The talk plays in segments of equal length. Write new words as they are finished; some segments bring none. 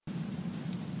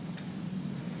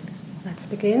Let's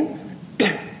begin.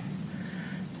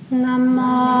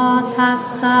 Namo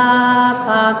tassa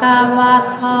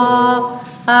bhagavato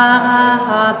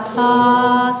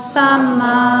arahato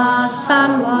samma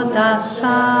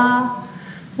sambuddhassa.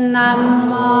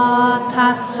 Namo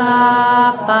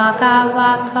tassa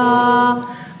bhagavato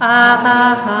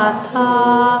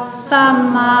arahato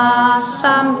samma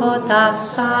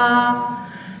sambuddhassa.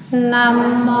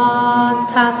 Namo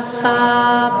tassa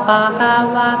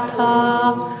bhagavato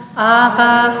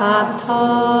arahato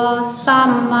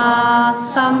samma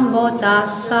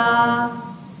sambuddhassa.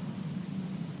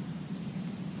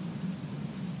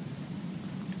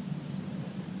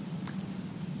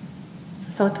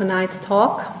 So tonight's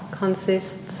talk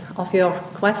consists of your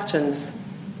questions,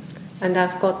 and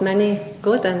I've got many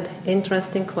good and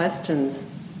interesting questions.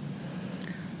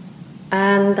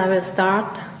 And I will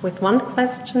start with one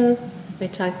question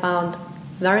which I found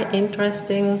very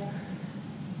interesting,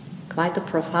 quite a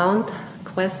profound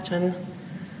question,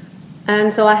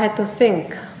 and so I had to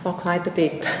think for quite a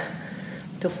bit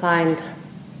to find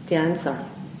the answer.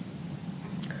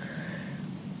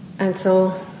 And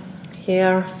so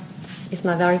here is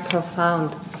my very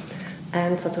profound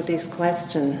answer to this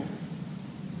question.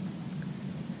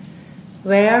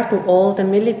 Where do all the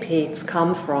millipedes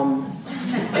come from?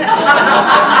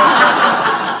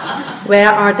 Where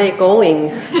are they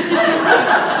going?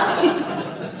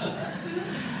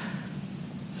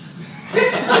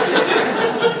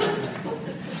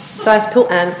 So I have two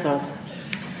answers.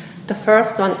 The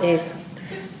first one is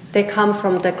they come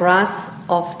from the grass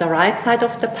of the right side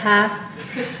of the path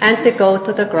and they go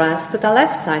to the grass to the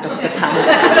left side of the path.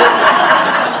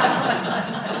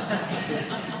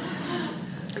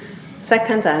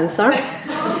 Second answer,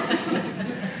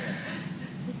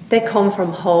 they come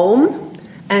from home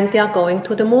and they are going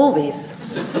to the movies.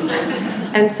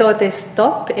 And so they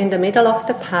stop in the middle of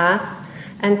the path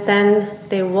and then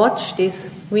they watch these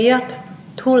weird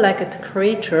two-legged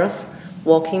creatures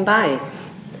walking by,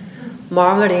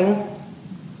 marveling,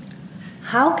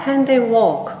 how can they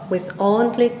walk with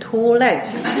only two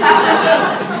legs?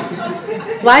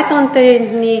 Why don't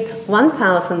they need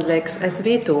 1,000 legs as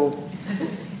we do?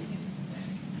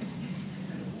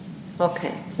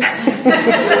 Okay.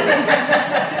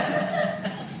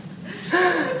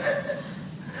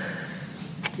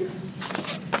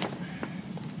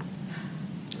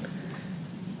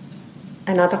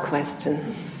 Another question.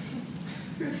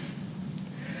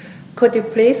 Could you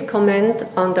please comment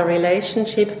on the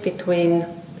relationship between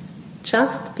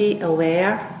just be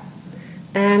aware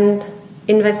and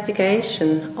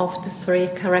investigation of the three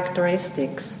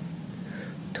characteristics?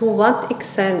 To what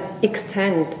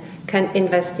extent can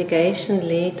investigation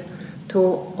lead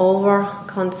to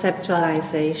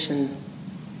over-conceptualization?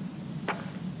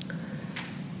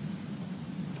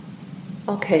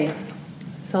 Okay,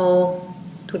 so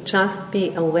to just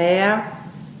be aware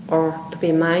or to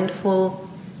be mindful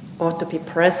or to be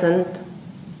present,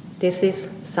 this is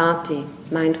sati,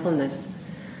 mindfulness.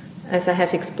 As I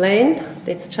have explained,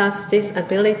 it's just this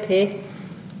ability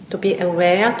to be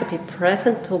aware, to be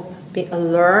present, to be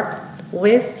alert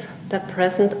with the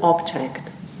present object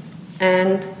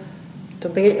and to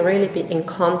really be in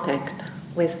contact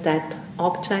with that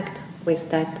object, with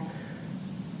that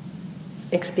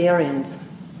experience.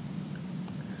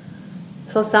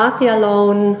 So sati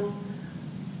alone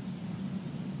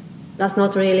does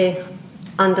not really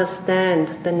understand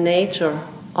the nature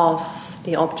of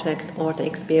the object or the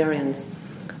experience.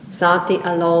 Sati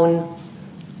alone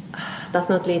does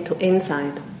not lead to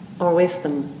insight or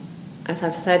wisdom, as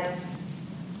I've said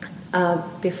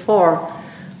before.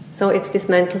 So it's this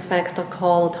mental factor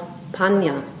called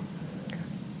panya,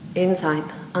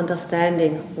 insight,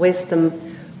 understanding, wisdom,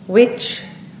 which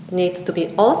needs to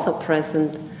be also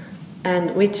present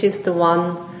and which is the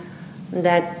one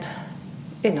that,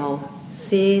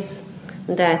 sees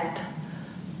that,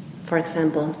 for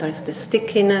example, there is the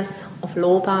stickiness of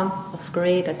lobha, of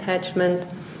greed, attachment,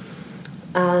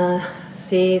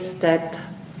 sees that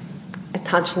a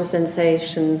touching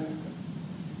sensation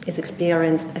is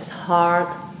experienced as hard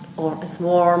or as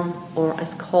warm or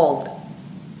as cold.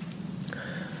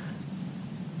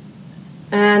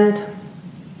 And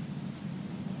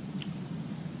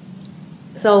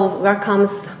so where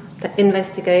comes the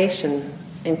investigation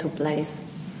into place?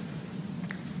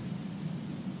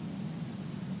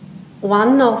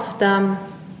 One of the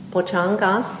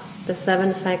bojjhangas, the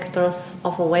 7 factors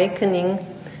of awakening,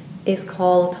 is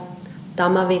called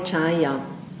Dhammavicaya,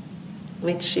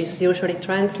 which is usually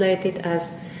translated as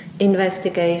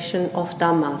investigation of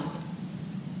dhammas,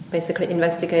 basically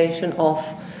investigation of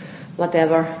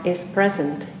whatever is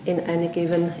present in any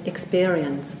given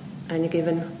experience. any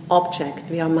given object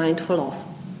we are mindful of.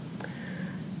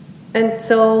 And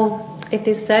so it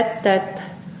is said that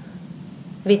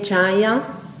Vijaya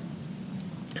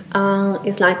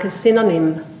is like a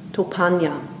synonym to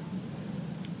Panya,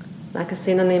 like a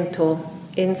synonym to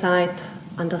insight,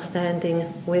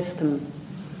 understanding, wisdom.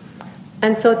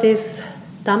 And so this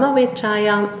Dhamma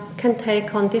Vijaya can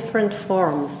take on different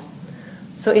forms.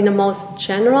 So in the most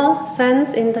general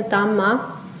sense in the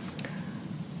Dhamma,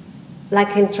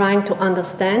 like in trying to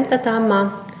understand the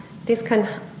Dhamma, this can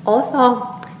also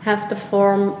have the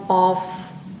form of,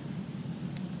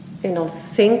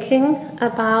 thinking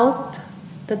about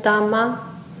the Dhamma,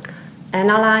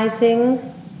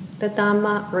 analyzing the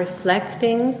Dhamma,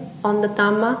 reflecting on the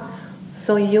Dhamma.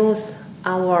 So use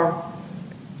our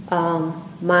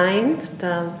mind,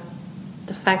 the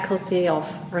faculty of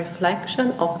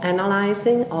reflection, of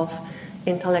analyzing, of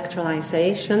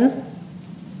intellectualization.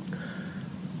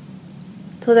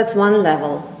 So that's one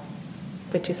level,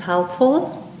 which is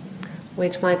helpful,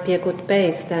 which might be a good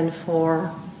base then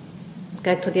for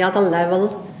get to the other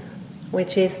level,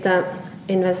 which is the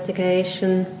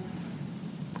investigation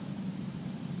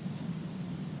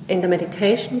in the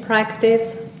meditation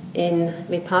practice, in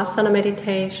Vipassana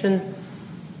meditation,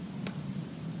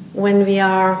 when we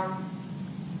are,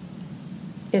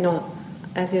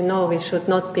 as you know, we should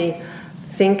not be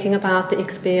thinking about the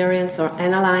experience or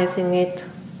analyzing it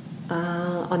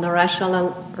on a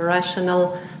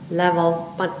rational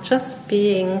level, but just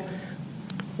being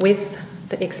with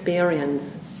the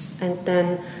experience, and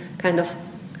then kind of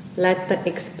let the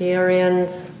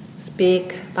experience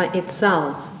speak by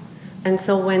itself. And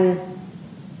so when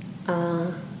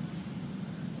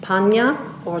Panya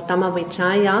or Dhamma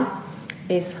Vijaya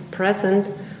is present,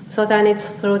 so then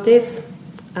it's through this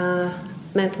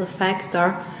mental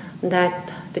factor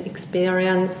that the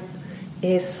experience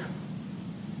is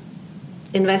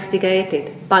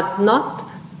investigated, but not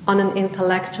on an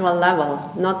intellectual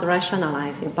level, not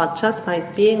rationalizing, but just by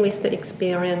being with the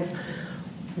experience,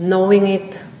 knowing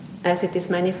it as it is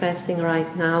manifesting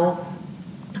right now.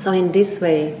 So in this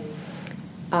way,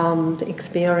 the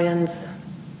experience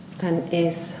then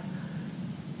is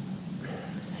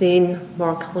seen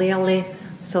more clearly,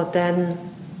 so then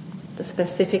the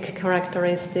specific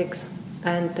characteristics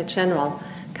and the general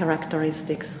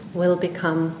characteristics will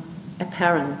become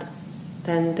apparent,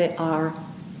 then they are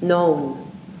known.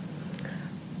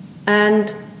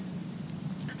 And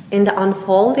in the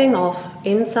unfolding of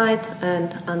insight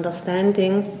and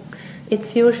understanding,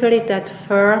 it's usually that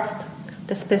first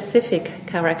the specific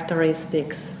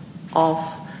characteristics of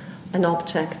an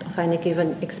object, of any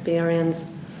given experience,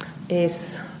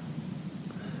 is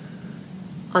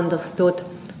understood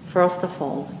first of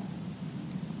all.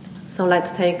 So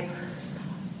let's take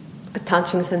a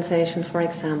touching sensation, for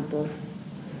example.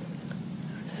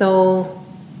 So,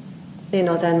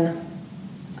 then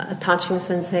a touching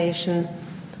sensation,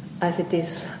 as it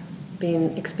is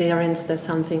being experienced as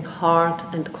something hard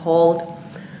and cold.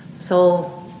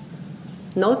 So,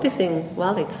 noticing,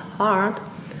 well, it's hard,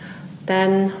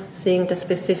 then seeing the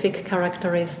specific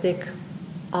characteristic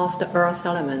of the earth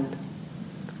element.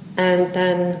 And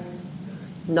then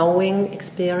knowing,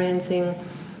 experiencing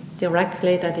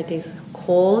directly that it is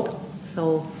cold,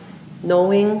 so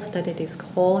knowing that it is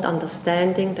cold,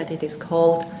 understanding that it is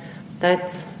cold,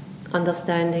 that's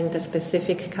understanding the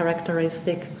specific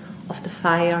characteristic of the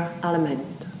fire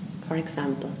element, for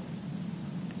example.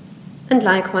 And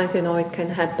likewise, it can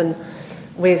happen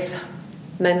with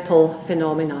mental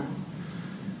phenomena.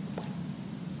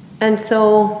 And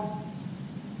so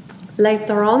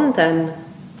later on then,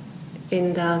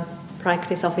 in the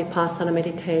practice of Vipassana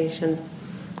meditation,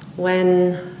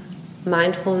 when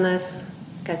mindfulness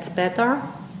gets better,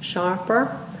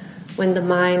 sharper, when the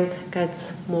mind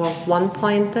gets more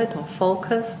one-pointed or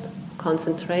focused,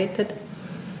 concentrated,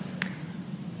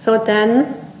 so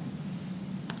then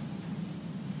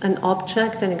an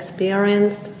object, an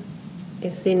experience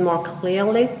is seen more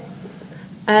clearly.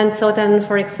 And so then,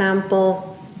 for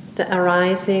example, the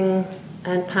arising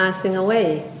and passing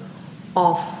away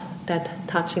of that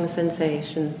touching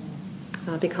sensation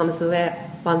one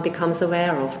becomes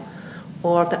aware of,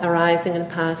 or the arising and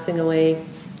passing away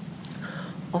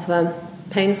of a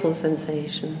painful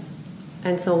sensation,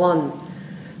 and so on.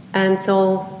 And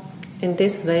so, in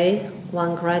this way,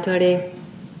 one gradually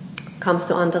comes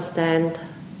to understand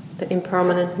the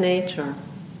impermanent nature,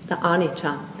 the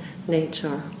anicca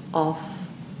nature of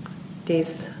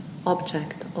this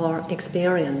object or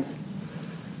experience.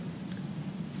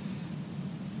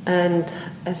 And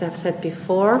as I've said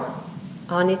before,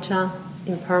 anicca,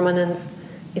 impermanence,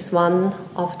 is one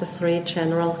of the three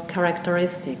general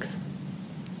characteristics.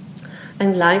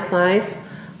 And likewise,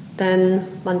 then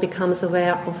one becomes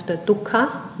aware of the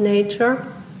dukkha nature,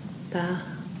 the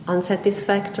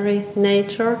unsatisfactory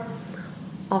nature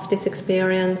of this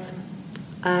experience,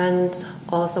 and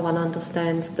also one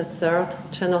understands the third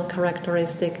general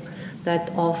characteristic, that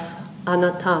of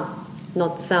anatta,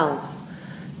 not self,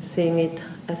 seeing it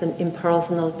as an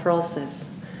impersonal process,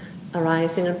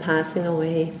 arising and passing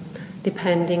away,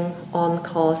 depending on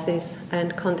causes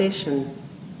and condition.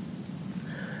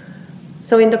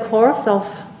 So in the course of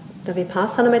the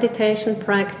Vipassana meditation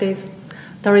practice,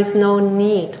 there is no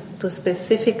need to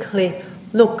specifically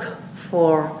look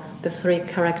for the three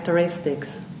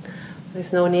characteristics. There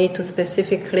is no need to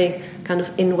specifically kind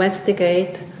of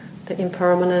investigate the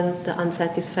impermanent, the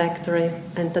unsatisfactory,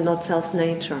 and the not-self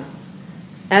nature.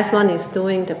 As one is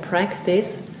doing the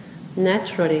practice,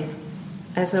 naturally,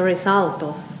 as a result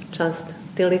of just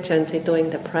diligently doing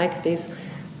the practice,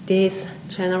 these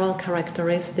general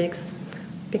characteristics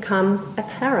become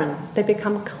apparent, they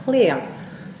become clear.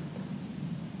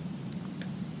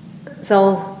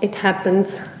 So it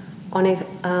happens on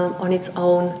its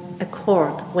own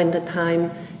accord when the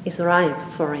time is ripe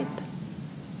for it.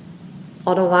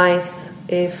 Otherwise,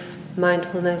 if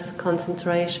mindfulness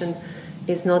concentration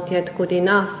is not yet good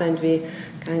enough, and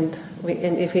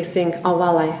if we think, oh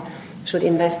well, I should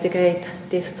investigate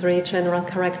these three general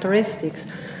characteristics,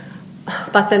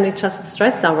 but then we just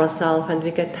stress ourselves and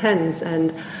we get tense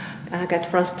and get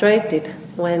frustrated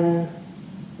when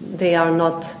they are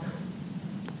not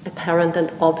apparent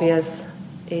and obvious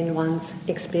in one's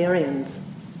experience.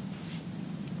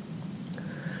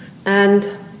 And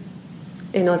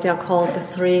they are called the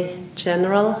three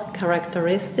general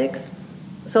characteristics.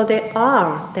 So they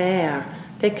are there.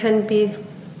 They can be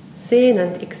seen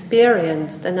and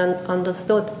experienced and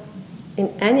understood in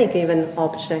any given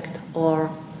object or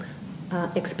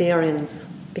experience,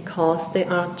 because they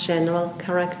are general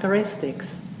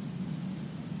characteristics.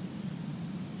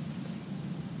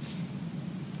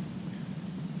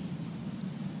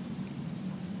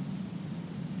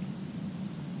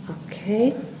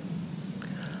 Okay.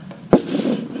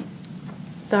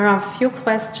 There are a few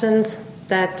questions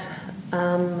that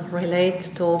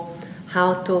relate to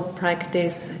how to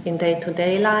practice in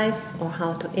day-to-day life, or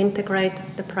how to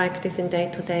integrate the practice in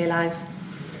day-to-day life.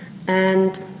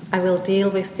 And I will deal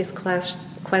with these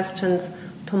questions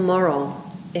tomorrow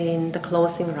in the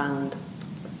closing round.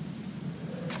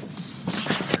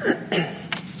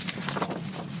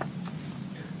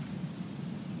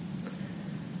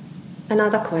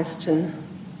 Another question.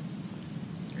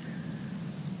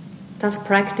 Does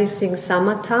practicing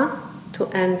samatha to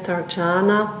enter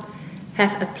jhana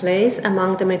have a place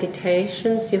among the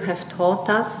meditations you have taught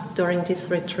us during this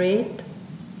retreat?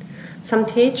 Some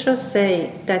teachers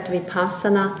say that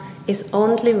vipassana is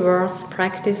only worth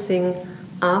practicing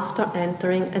after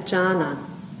entering a jhana.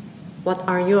 What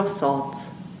are your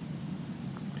thoughts?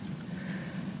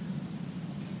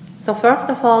 So first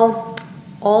of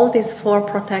all these 4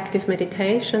 protective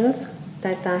meditations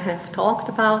that I have talked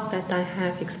about, that I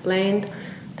have explained,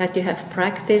 that you have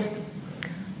practiced,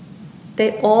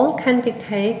 they all can be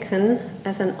taken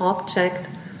as an object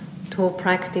to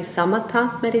practice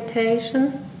samatha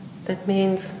meditation. That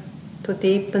means to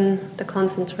deepen the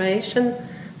concentration,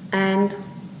 and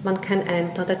one can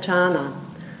enter the jhana.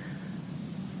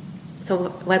 So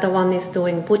whether one is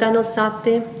doing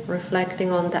buddhanussati,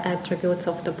 reflecting on the attributes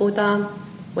of the Buddha,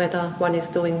 whether one is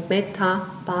doing metta,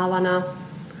 bhavana,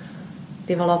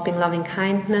 developing loving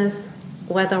kindness,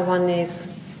 whether one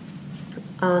is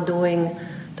doing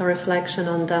the reflection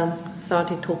on the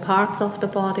 32 parts of the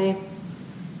body,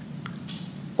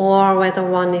 or whether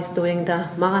one is doing the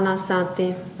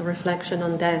maranasati, the reflection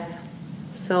on death.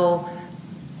 So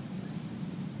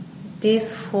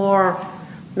these 4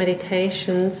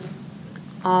 meditations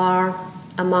are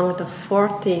among the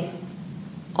 40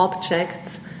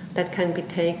 objects that can be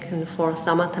taken for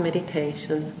samatha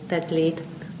meditation that lead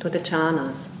to the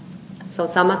jhanas. So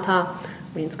samatha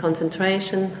means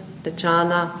concentration, the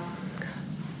jhana,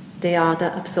 they are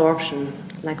the absorption,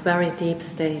 like very deep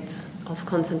states of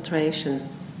concentration.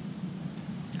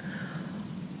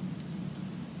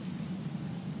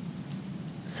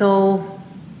 So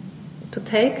to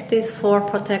take these 4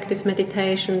 protective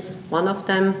meditations, one of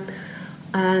them,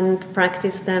 and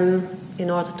practice them in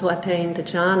order to attain the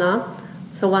jhana,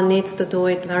 so one needs to do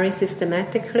it very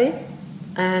systematically,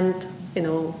 and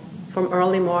from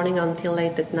early morning until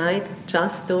late at night,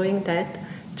 just doing that,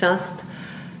 just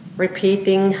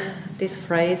repeating these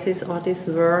phrases or these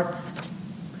words,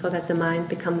 so that the mind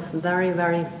becomes very,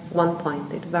 very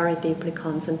one-pointed, very deeply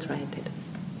concentrated.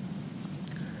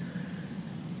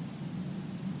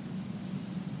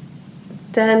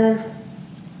 Then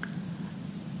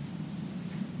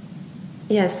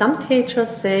Yes, some teachers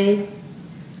say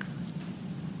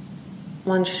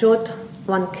one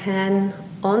can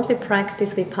only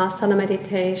practice Vipassana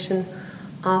meditation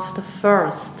after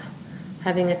first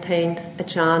having attained a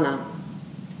jhana.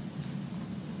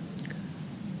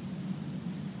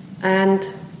 And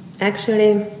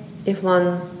actually, if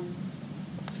one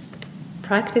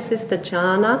practices the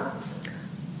jhana,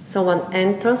 so one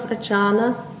enters a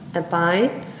jhana,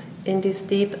 abides in this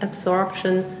deep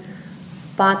absorption,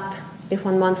 but if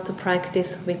one wants to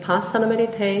practice Vipassana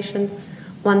meditation,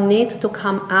 one needs to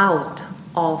come out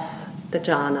of the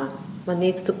jhana. One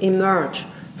needs to emerge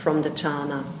from the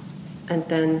jhana and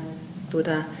then do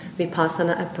the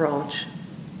Vipassana approach.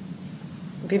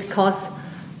 Because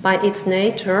by its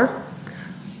nature,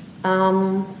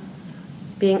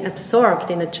 being absorbed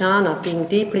in a jhana, being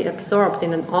deeply absorbed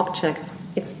in an object,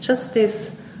 it's just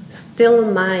this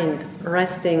still mind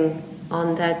resting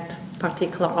on that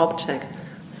particular object.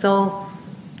 So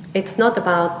it's not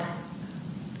about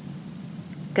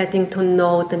getting to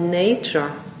know the nature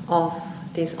of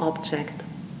this object.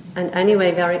 And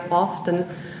anyway, very often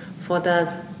for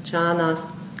the jhanas,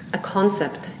 a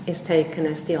concept is taken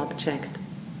as the object,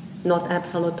 not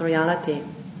absolute reality.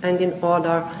 And in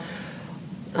order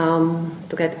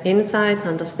to get insights,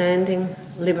 understanding,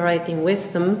 liberating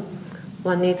wisdom,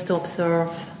 one needs to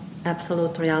observe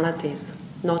absolute realities,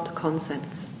 not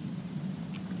concepts.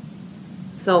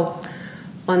 So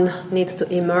one needs to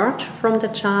emerge from the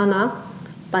jhana,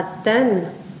 but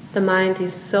then the mind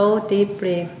is so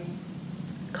deeply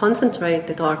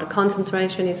concentrated, or the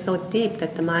concentration is so deep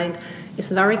that the mind is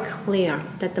very clear,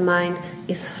 that the mind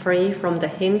is free from the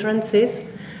hindrances.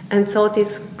 And so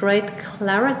this great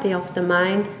clarity of the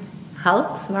mind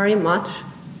helps very much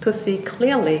to see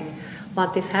clearly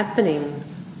what is happening,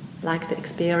 like the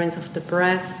experience of the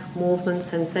breath, movement,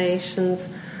 sensations,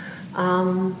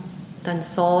 then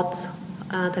thoughts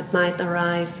that might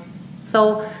arise.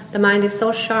 So the mind is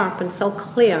so sharp and so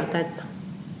clear that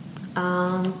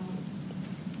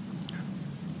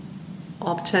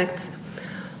objects,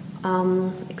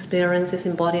 experiences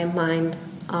in body and mind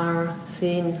are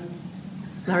seen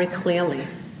very clearly.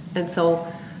 And so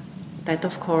that,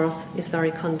 of course, is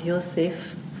very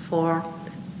conducive for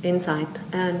insight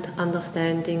and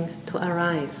understanding to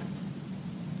arise.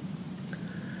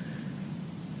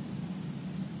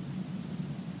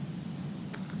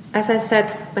 As I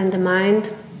said, when the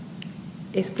mind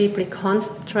is deeply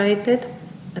concentrated,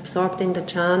 absorbed in the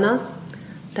jhanas,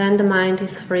 then the mind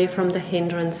is free from the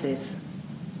hindrances.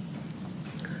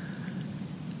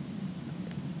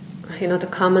 You know, the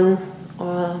common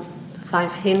or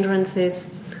 5 hindrances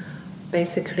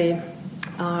basically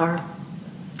are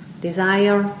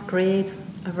desire, greed,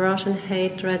 aversion,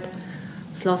 hatred,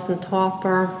 sloth and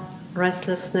torpor,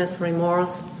 restlessness,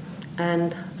 remorse,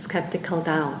 and skeptical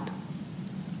doubt.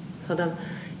 So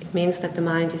it means that the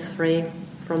mind is free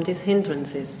from these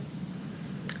hindrances.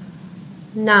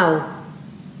 Now,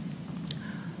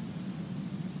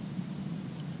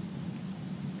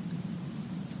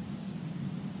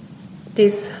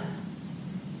 this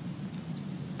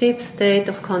deep state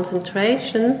of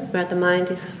concentration, where the mind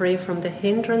is free from the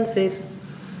hindrances,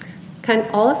 can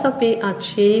also be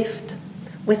achieved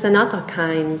with another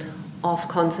kind of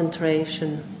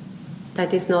concentration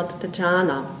that is not the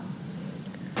jhana.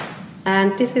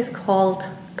 And this is called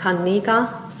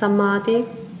Khanika Samadhi,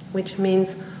 which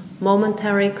means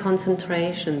momentary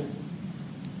concentration.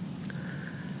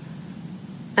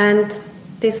 And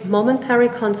this momentary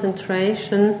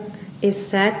concentration is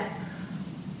said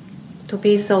to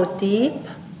be so deep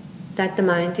that the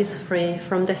mind is free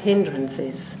from the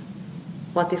hindrances.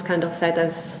 What is kind of said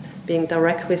as being the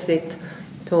requisite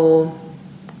to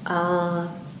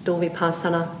do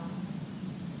Vipassana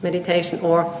meditation,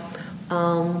 or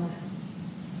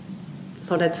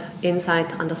so that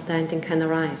insight, understanding can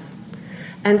arise.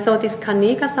 And so this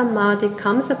Khanika Samadhi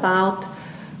comes about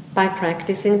by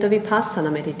practicing the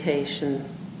Vipassana meditation.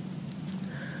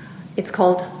 It's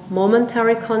called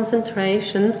momentary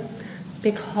concentration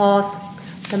because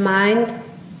the mind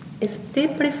is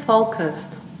deeply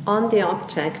focused on the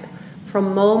object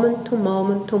from moment to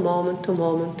moment to moment to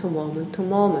moment to moment to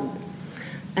moment.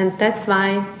 And that's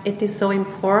why it is so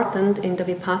important in the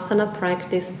Vipassana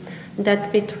practice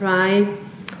that we try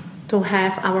to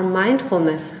have our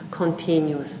mindfulness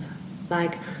continuous,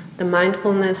 like the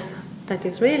mindfulness that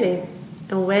is really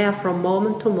aware from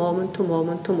moment to moment to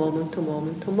moment to moment to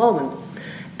moment to moment.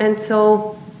 And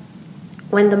so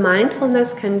when the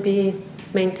mindfulness can be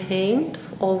maintained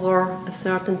over a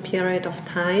certain period of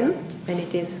time, when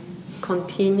it is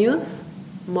continuous,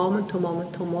 moment to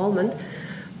moment to moment,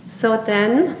 so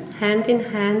then, hand in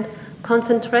hand,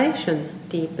 concentration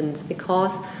deepens,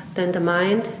 because then the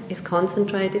mind is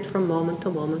concentrated from moment to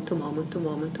moment to moment to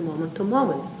moment to moment to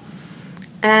moment.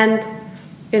 And,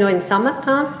 in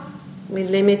samatha, we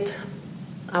limit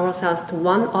ourselves to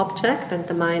one object, and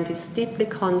the mind is deeply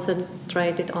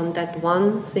concentrated on that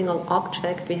one single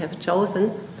object we have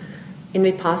chosen. In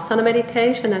Vipassana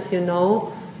meditation, as you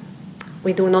know,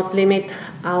 we do not limit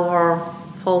our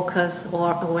focus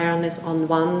or awareness on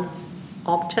one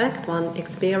object, one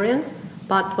experience,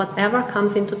 but whatever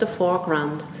comes into the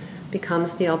foreground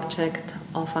becomes the object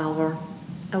of our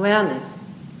awareness.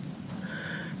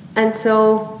 And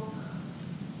so,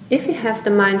 if we have the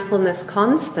mindfulness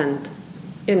constant,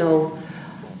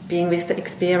 being with the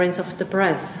experience of the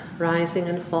breath, rising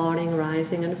and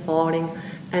falling,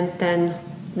 and then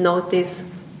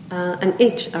notice an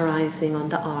itch arising on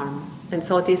the arm. And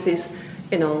so this is,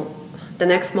 the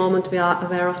next moment we are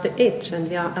aware of the itch, and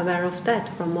we are aware of that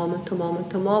from moment to moment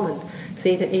to moment.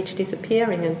 See the itch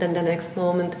disappearing, and then the next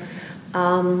moment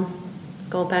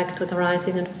go back to the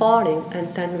rising and falling,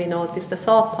 and then we notice the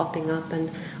thought popping up and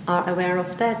are aware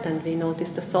of that, and we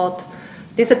notice the thought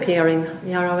disappearing,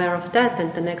 we are aware of that,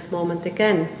 and the next moment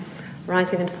again,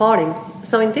 rising and falling.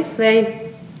 So in this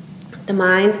way, the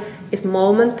mind is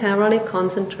momentarily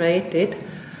concentrated.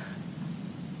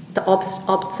 The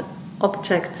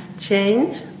objects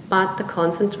change, but the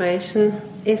concentration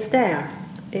is there.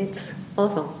 It's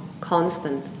also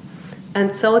constant.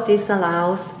 And so this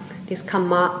allows this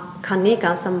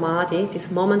Khanika Samadhi,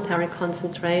 this momentary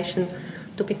concentration,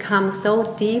 to become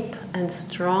so deep and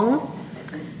strong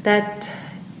that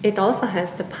it also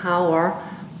has the power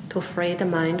to free the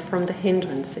mind from the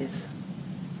hindrances.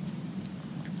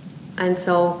 And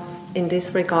so, in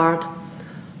this regard,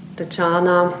 the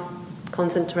jhana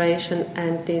concentration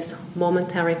and this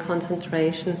momentary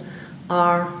concentration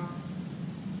are,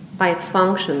 by its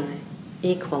function,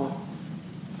 equal.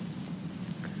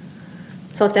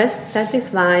 So that is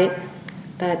why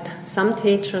that some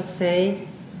teachers say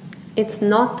it's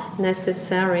not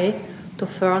necessary to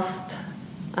first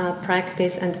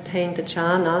practice and attain the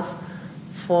jhanas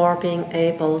for being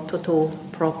able to do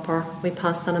proper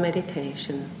vipassana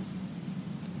meditation.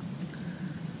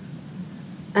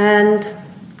 And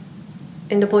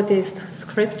in the Buddhist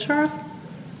scriptures,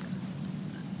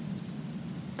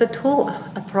 the two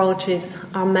approaches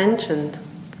are mentioned,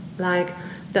 like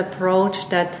the approach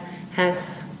that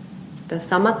has the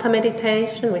samatha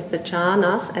meditation with the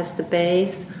jhanas as the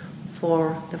base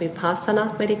for the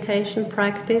vipassana meditation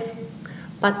practice,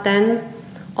 but then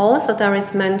also there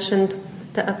is mentioned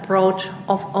the approach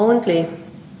of only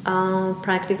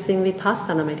practicing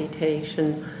vipassana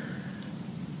meditation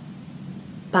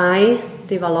by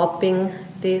developing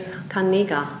this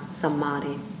Khanika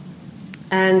Samadhi.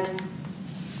 And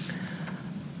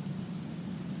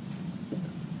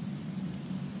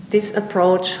this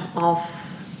approach of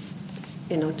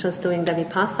just doing the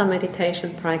vipassana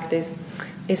meditation practice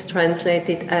is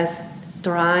translated as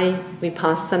dry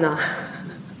vipassana.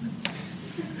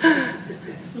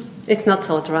 It's not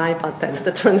so dry, but that's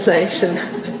the translation.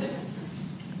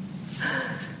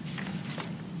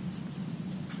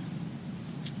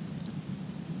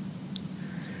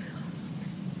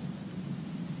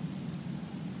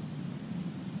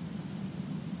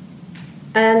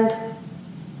 And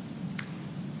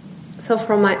so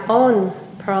from my own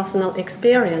personal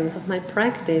experience of my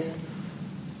practice,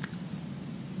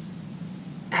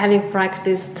 having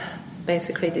practiced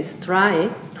basically this dry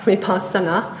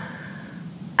vipassana,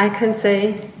 I can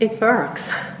say it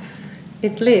works.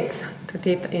 It leads to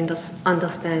deep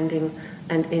understanding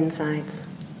and insights,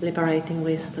 liberating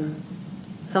wisdom.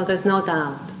 So there's no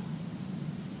doubt.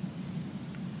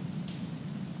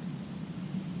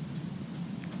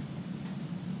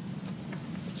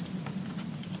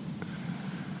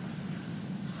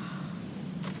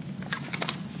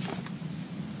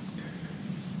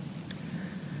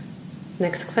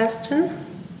 Next question.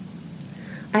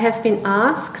 I have been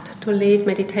asked to lead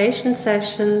meditation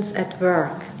sessions at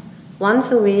work,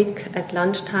 once a week at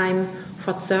lunchtime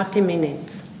for 30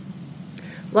 minutes.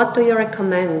 What do you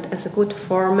recommend as a good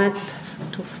format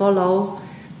to follow,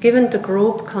 given the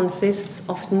group consists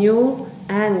of new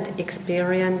and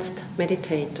experienced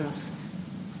meditators?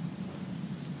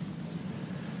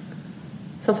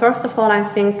 So first of all, I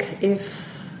think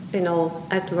if,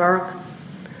 at work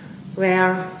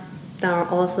where there are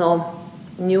also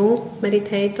new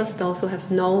meditators, those who have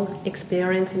no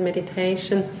experience in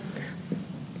meditation,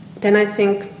 then I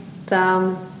think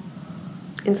the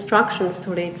instructions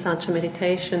to lead such a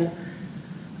meditation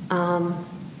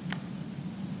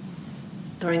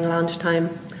during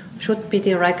lunchtime should be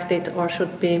directed or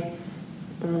should be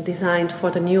designed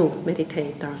for the new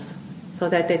meditators. so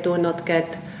that they do not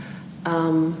get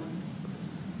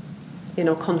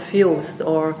confused,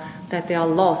 or that they are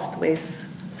lost with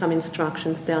some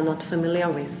instructions they are not familiar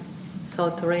with. So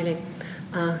to really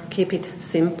keep it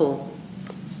simple.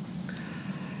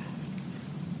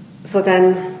 So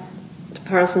then the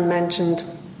person mentioned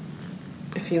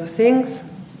a few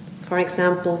things. For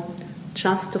example,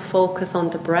 just to focus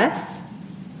on the breath.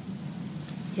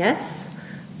 Yes,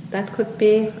 that could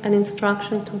be an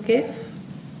instruction to give.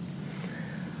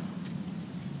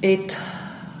 It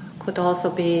could also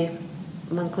be,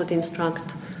 one could instruct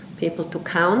people to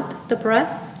count the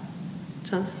breath,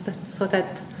 just so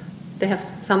that they have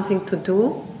something to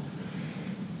do.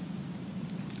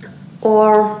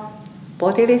 Or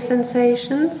bodily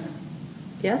sensations.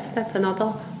 Yes, that's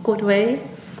another good way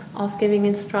of giving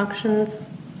instructions,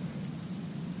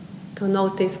 to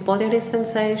notice bodily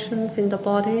sensations in the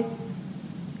body.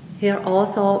 Here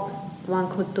also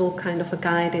one could do kind of a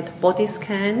guided body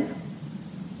scan,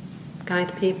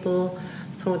 guide people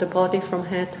through the body from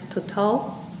head to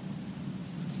toe.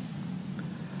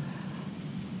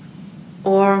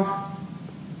 Or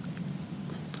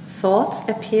thoughts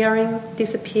appearing,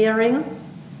 disappearing.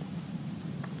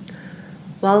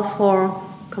 Well, for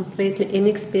completely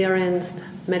inexperienced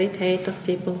meditators,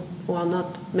 people who are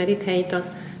not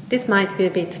meditators, this might be a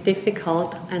bit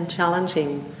difficult and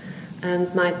challenging,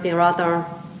 and might be rather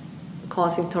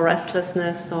causing to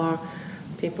restlessness, or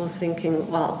people thinking,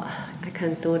 well, I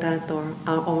can't do that, or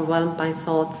are overwhelmed by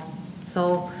thoughts.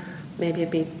 So maybe a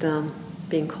bit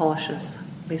being cautious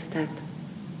with that.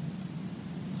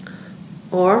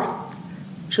 Or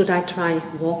should I try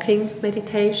walking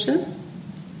meditation?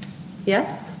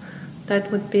 Yes, that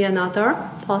would be another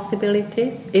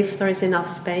possibility, if there is enough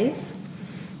space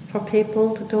for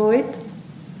people to do it.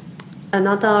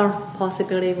 Another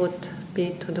possibility would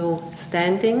be to do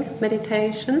standing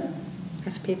meditation,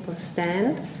 have people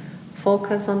stand,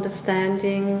 focus on the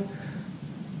standing,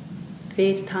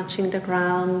 feet touching the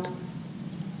ground,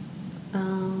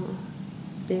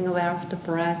 being aware of the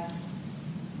breath,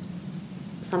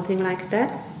 something like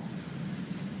that.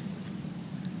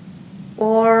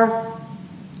 Or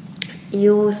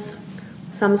use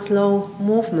some slow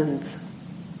movements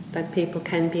that people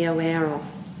can be aware of.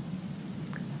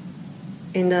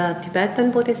 In the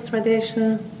Tibetan Buddhist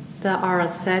tradition, there are a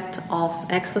set of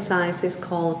exercises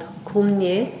called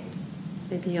kumye.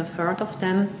 Maybe you've heard of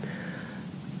them.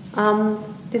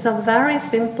 These are very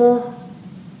simple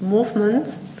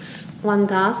movements one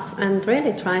does and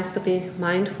really tries to be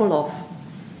mindful of.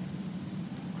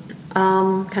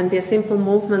 Can be a simple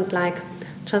movement like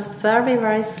just very,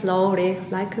 very slowly,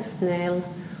 like a snail,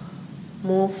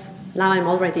 move. Now I'm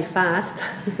already fast.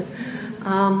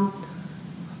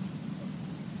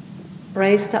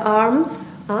 Raise the arms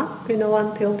up,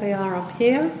 until they are up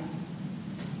here,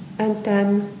 and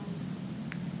then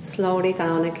slowly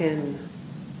down again.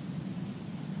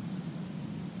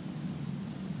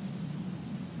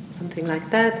 Something like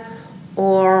that.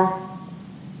 Or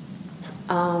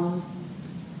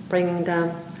bringing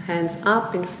the hands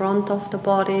up in front of the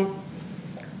body,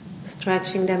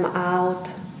 stretching them out,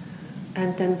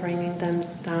 and then bringing them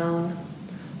down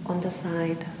on the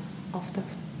side of the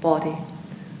body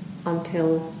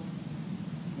until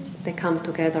they come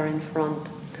together in front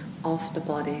of the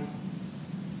body.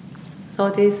 So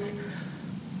these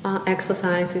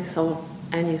exercises or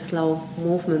any slow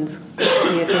movements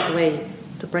can be a good way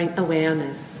to bring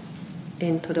awareness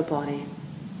into the body.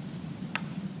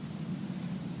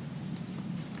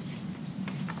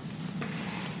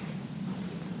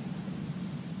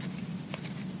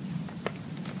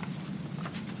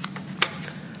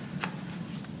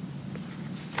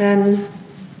 Then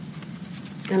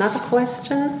another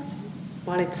question,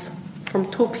 well, it's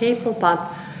from two people, but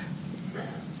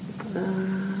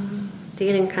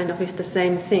dealing kind of with the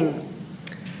same thing.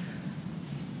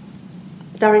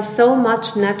 There is so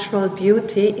much natural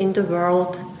beauty in the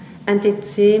world, and it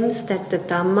seems that the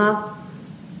Dhamma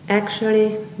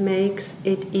actually makes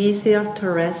it easier to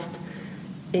rest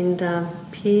in the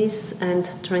peace and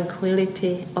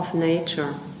tranquility of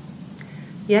nature.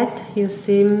 Yet you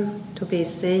seem to be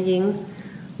saying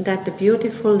that the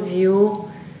beautiful view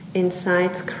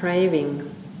incites craving.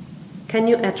 Can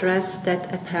you address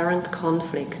that apparent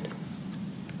conflict?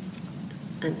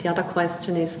 And the other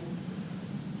question is,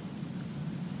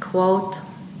 quote,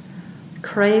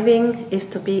 craving is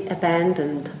to be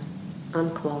abandoned,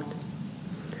 unquote.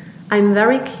 I'm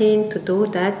very keen to do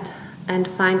that and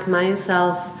find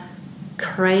myself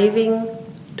craving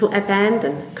to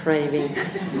abandon craving.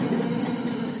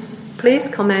 Please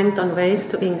comment on ways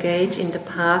to engage in the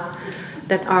path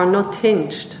that are not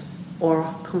tinged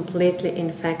or completely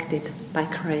infected by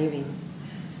craving.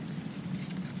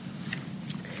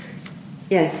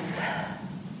 Yes.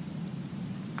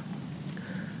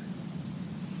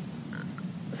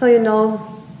 So,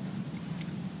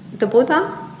 the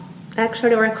Buddha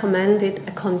actually recommended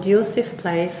a conducive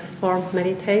place for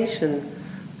meditation,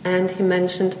 and he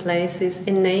mentioned places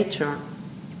in nature,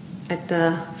 at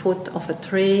the foot of a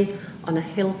tree, on a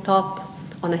hilltop,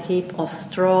 on a heap of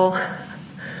straw,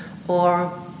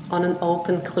 or on an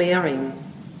open clearing,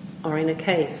 or in a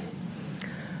cave.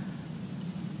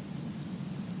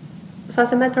 So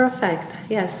as a matter of fact,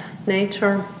 yes,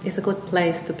 nature is a good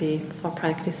place to be for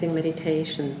practicing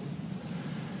meditation.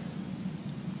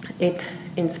 It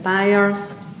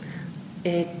inspires,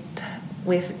 it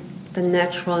with the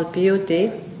natural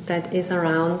beauty that is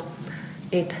around,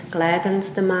 it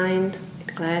gladdens the mind,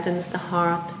 it gladdens the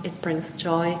heart, it brings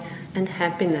joy and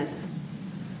happiness.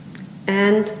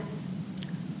 And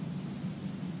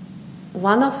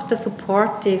one of the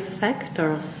supportive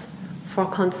factors for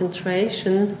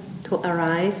concentration to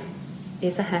arise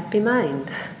is a happy mind.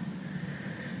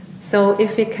 So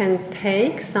if we can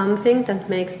take something that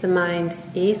makes the mind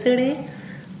easily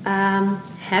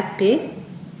happy,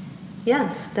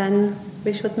 yes, then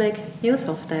we should make use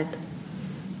of that.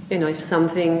 If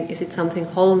something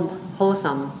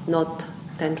wholesome, not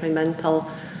detrimental,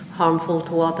 harmful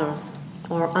to others,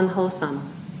 or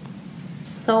unwholesome.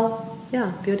 So,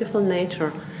 beautiful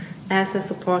nature as a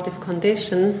supportive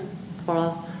condition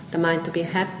for the mind to be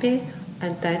happy,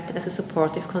 and that as a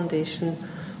supportive condition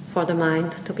for the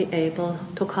mind to be able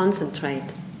to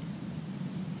concentrate.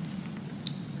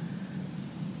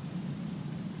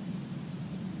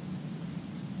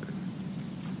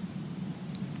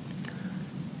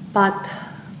 But,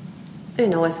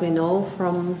 as we know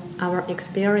from our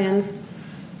experience,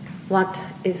 what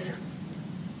is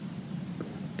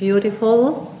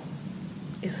beautiful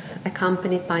is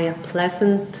accompanied by a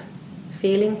pleasant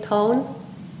feeling tone.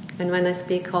 And when I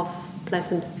speak of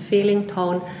pleasant feeling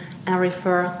tone, I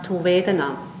refer to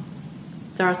Vedana.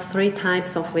 There are 3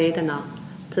 types of Vedana: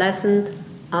 pleasant,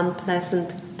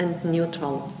 unpleasant, and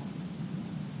neutral.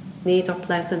 Neither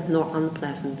pleasant nor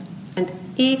unpleasant. And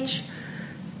each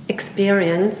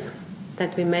experience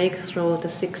that we make through the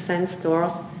 6 sense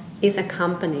doors is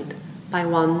accompanied by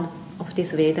one of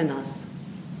these Vedanas.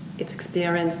 It's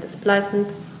experienced as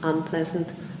pleasant, unpleasant,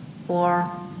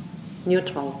 or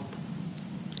neutral.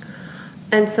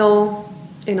 And so,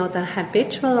 the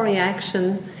habitual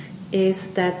reaction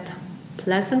is that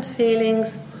pleasant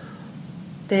feelings,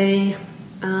 they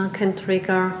can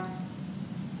trigger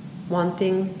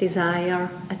wanting, desire,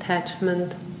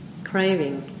 attachment,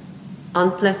 craving.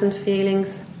 Unpleasant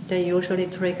feelings, they usually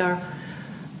trigger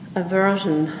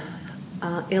aversion,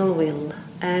 ill will,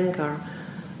 anger,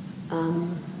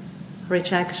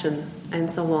 rejection, and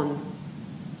so on.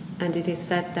 And it is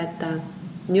said that the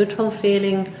neutral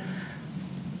feeling,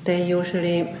 they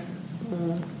usually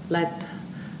let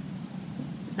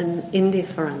an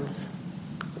indifference,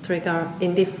 trigger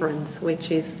indifference, which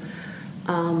is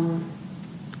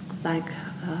like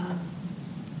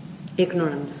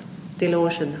ignorance,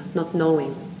 delusion, not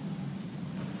knowing.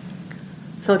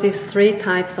 So these 3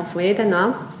 types of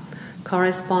Vedana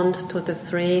correspond to the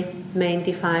 3 main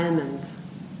defilements.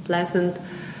 Pleasant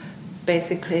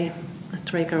basically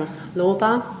triggers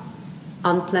Lobha,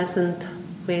 unpleasant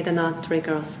Vedana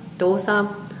triggers Dosa,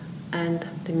 and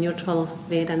the neutral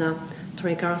Vedana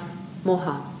triggers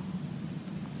Moha.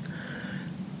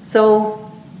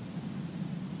 So,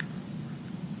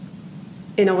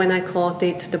 when I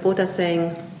quoted the Buddha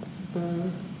saying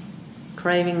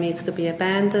craving needs to be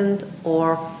abandoned,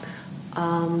 or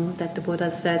that the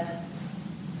Buddha said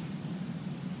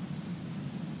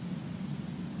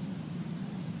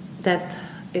that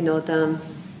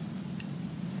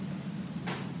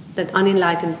that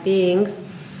unenlightened beings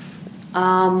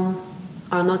are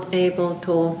not able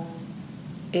to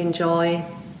enjoy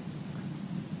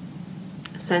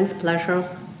sense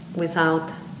pleasures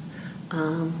without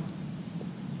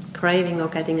craving or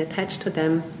getting attached to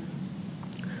them.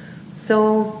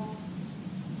 So,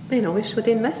 we should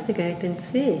investigate and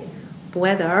see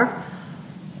whether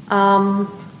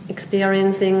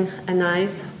experiencing a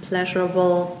nice,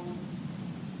 pleasurable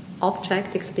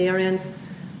object experience,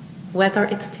 whether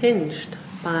it's tinged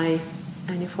by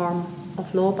any form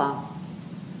of lobha,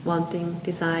 wanting,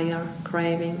 desire,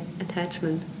 craving,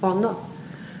 attachment, or not.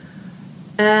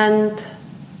 And,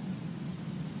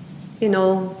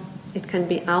 it can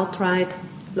be outright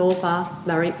lobha,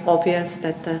 very obvious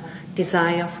that the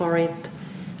desire for it,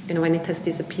 when it has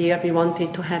disappeared, we want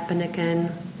it to happen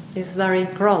again, is very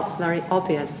gross, very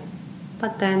obvious.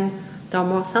 But then there are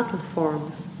more subtle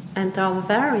forms, and there are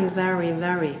very, very,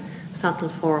 very subtle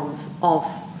forms of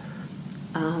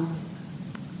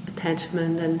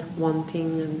attachment and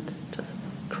wanting and just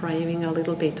craving a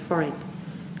little bit for it.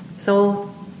 So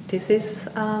this is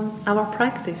our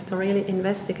practice, to really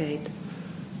investigate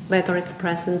whether it's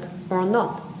present or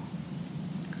not.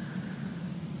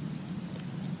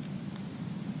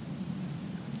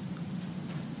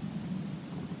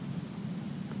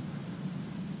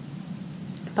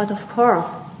 But of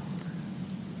course,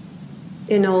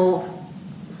 we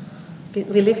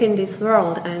live in this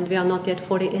world and we are not yet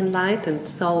fully enlightened.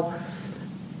 So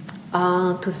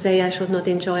to say I should not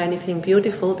enjoy anything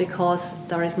beautiful because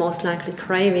there is most likely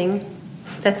craving,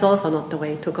 that's also not the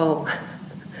way to go.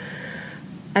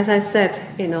 As I said,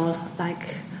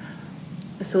 like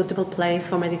a suitable place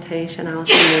for meditation out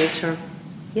in nature.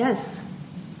 Yes,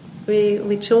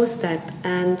 we choose that.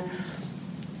 And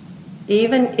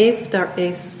even if there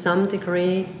is some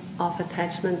degree of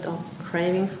attachment or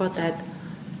craving for that,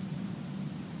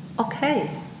 okay,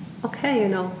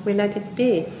 we let it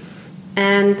be.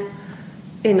 And,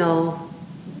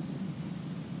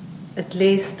 at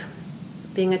least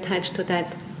being attached to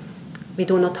that, we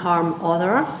do not harm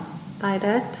others by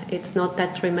that. It's not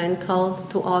detrimental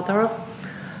to others.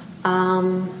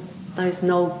 There is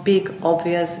no big,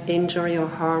 obvious injury or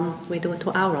harm we do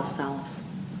to ourselves.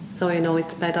 So,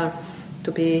 it's better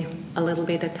to be a little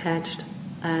bit attached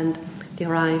and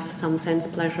derive some sense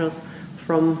pleasures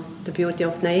from the beauty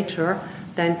of nature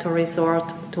than to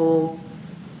resort to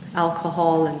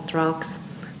alcohol and drugs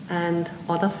and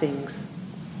other things.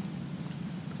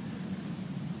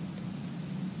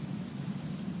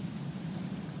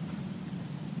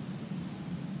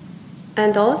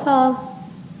 And also,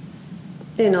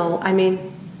 to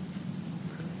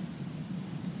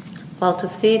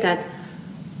see that,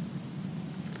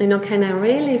 can I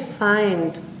really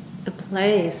find a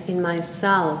place in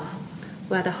myself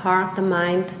where the heart, the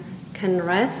mind can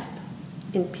rest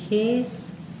in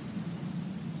peace,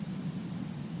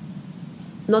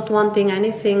 not wanting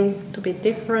anything to be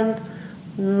different,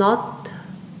 not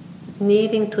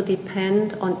needing to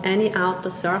depend on any outer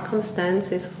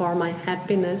circumstances for my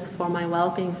happiness, for my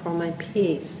well-being, for my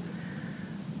peace.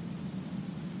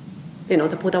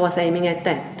 The Buddha was aiming at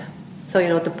that.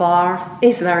 So, the bar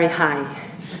is very high.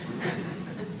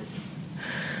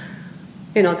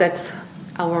 That's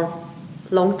our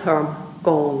long-term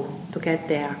goal, to get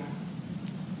there.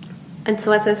 And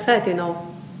so, as I said,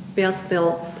 we are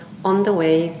still on the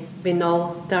way. We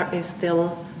know there is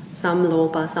still some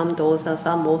lobha, some dosa,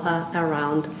 some moha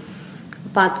around.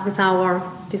 But with our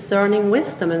discerning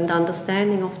wisdom and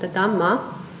understanding of the Dhamma,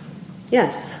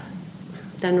 yes,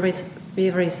 then we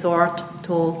resort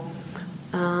to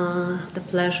the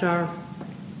pleasure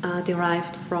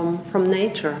derived from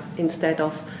nature instead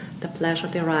of the pleasure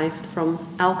derived from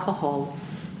alcohol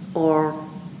or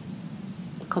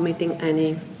committing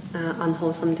any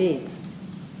unwholesome deeds.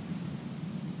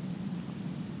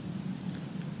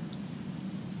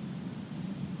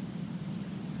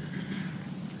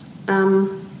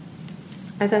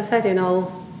 As I said,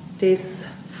 these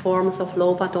forms of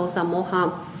lobha, dosa,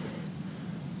 moha,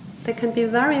 they can be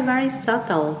very, very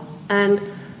subtle, and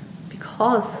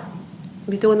because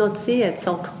we do not see it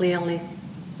so clearly,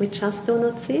 we just do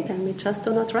not see them, we just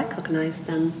do not recognize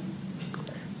them.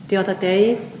 The other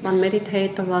day, one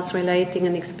meditator was relating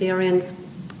an experience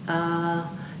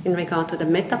in regard to the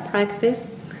metta practice,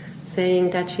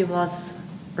 saying that she was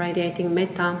radiating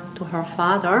metta to her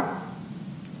father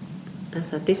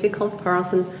as a difficult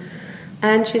person,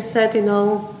 and she said,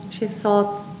 she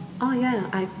thought, oh yeah,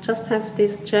 I just have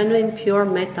this genuine pure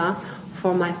metta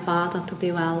for my father to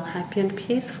be well, happy and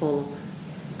peaceful.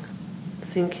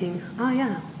 Thinking, oh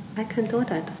yeah, I can do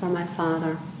that for my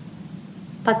father.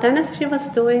 But then as she was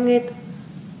doing it,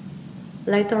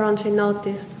 later on she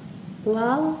noticed,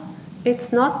 well,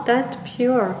 it's not that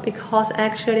pure, because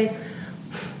actually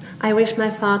I wish my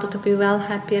father to be well,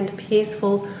 happy and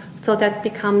peaceful, so that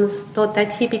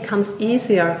he becomes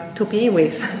easier to be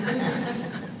with.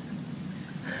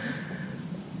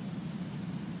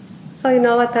 So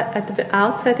at the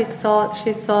outset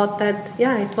she thought that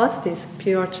it was this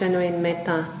pure, genuine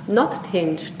metta, not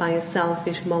tinged by a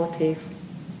selfish motive.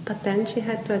 But then she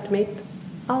had to admit,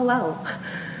 oh well,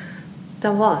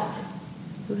 there was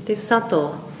this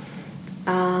subtle,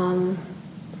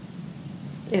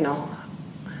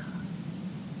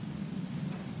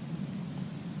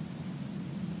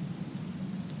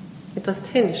 it was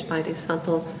tinged by this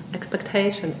subtle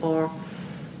expectation, or,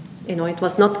 it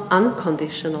was not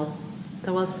unconditional.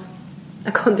 There was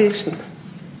a condition.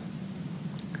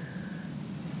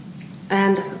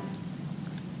 And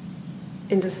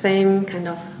in the same kind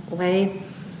of way,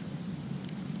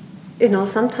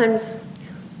 sometimes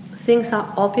things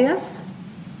are obvious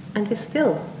and we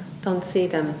still don't see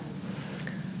them.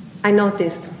 I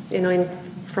noticed, in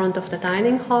front of the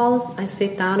dining hall, I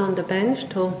sit down on the bench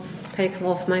to take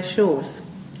off my shoes.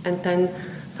 And then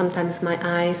sometimes my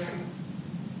eyes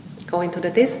go into the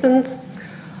distance.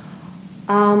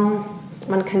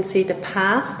 One can see the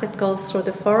path that goes through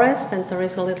the forest, and there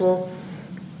is a little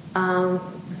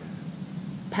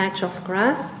patch of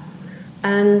grass.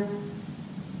 And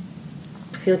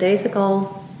a few days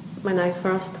ago, when I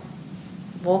first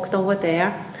walked over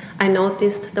there, I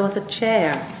noticed there was a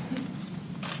chair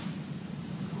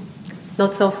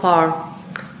not so far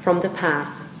from the path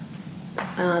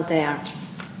there,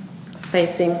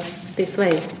 facing this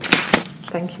way.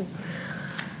 Thank you.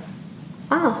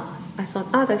 I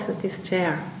thought, this is this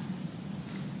chair.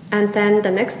 And then the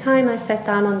next time I sat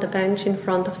down on the bench in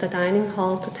front of the dining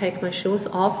hall to take my shoes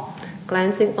off,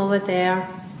 glancing over there,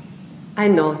 I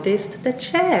noticed the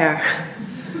chair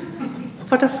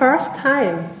for the first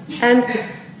time. And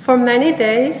for many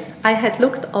days I had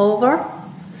looked over,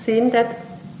 seen that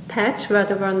patch where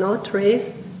there were no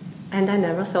trees, and I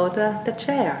never saw the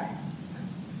chair.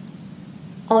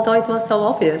 Although it was so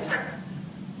obvious.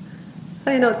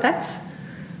 So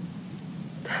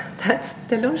that's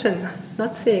delusion,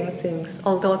 not seeing things,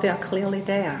 although they are clearly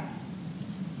there.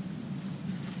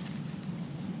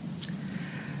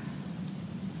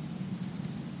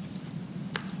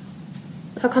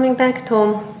 So coming back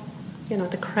to,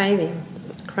 the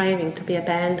craving to be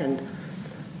abandoned.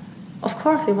 Of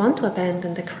course, we want to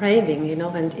abandon the craving,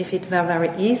 and if it were very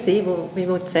easy, we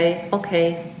would say,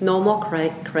 okay, no more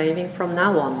craving from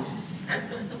now on.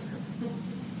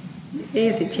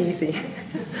 Easy peasy.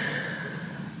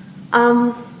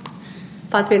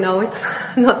 But we know it's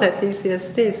not that easy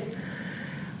as this.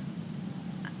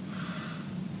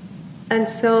 And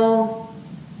so,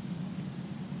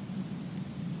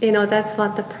 that's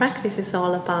what the practice is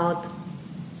all about.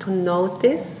 To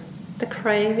notice the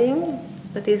craving,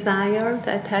 the desire,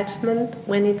 the attachment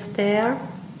when it's there.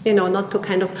 Not to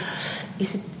kind of,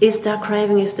 is there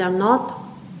craving, is there not?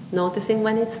 Noticing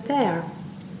when it's there.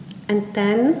 And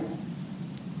then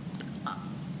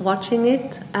watching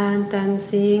it and then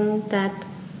seeing that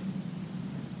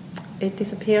it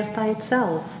disappears by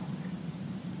itself.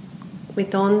 We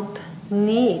don't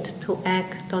need to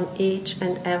act on each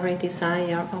and every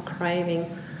desire or craving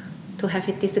to have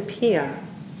it disappear.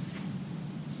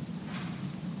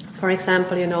 For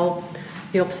example,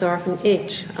 you observe an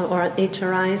itch, or an itch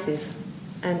arises,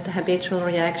 and the habitual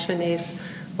reaction is,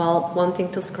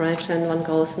 wanting to scratch, and one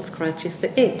goes and scratches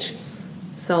the itch.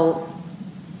 So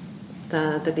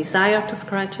the desire to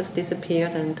scratch has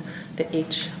disappeared, and the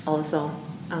itch also,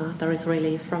 there is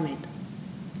relief from it.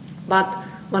 But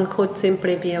one could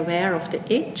simply be aware of the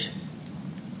itch,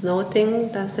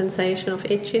 noting the sensation of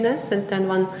itchiness, and then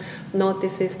one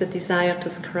notices the desire to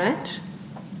scratch,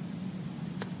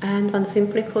 and one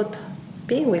simply could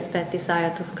be with that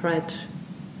desire to scratch.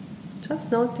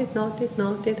 Just note it,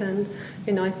 and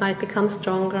it might become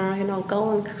stronger.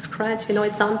 Go and scratch.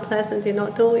 It's unpleasant.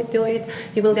 Do it.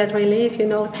 You will get relief.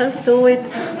 Just do it.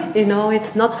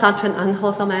 It's not such an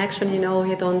unwholesome action.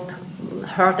 You don't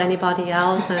hurt anybody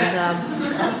else,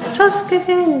 and just give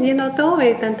in. Do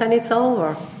it, and then it's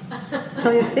over. So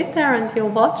you sit there and you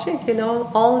watch it.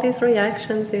 All these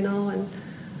reactions. And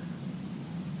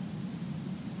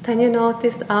then you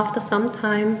noticed after some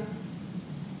time,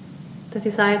 the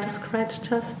desire to scratch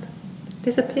just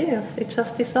disappears. It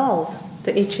just dissolves.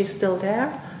 The itch is still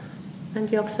there,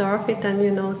 and you observe it, and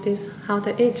you notice how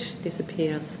the itch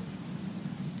disappears.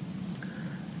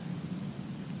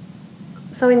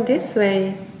 So in this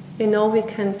way, we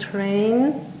can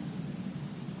train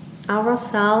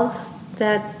ourselves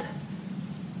that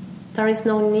there is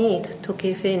no need to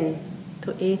give in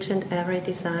to each and every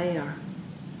desire.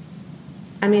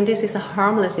 This is a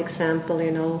harmless example,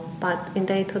 but in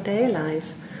day-to-day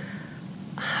life,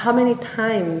 how many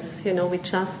times, we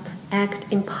just act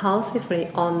impulsively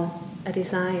on a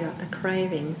desire, a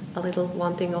craving, a little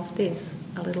wanting of this,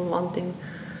 a little wanting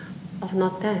of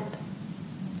not that.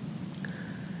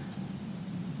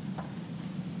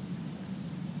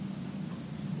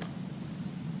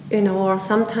 Or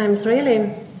sometimes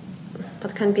really,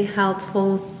 what can be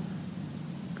helpful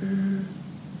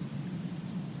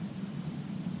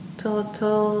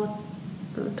to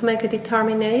make a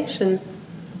determination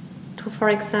to, for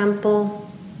example,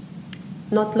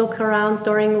 not look around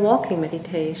during walking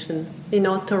meditation,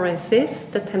 to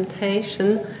resist the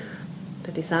temptation,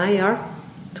 the desire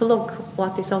to look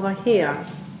what is over here.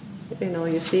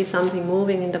 You see something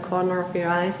moving in the corner of your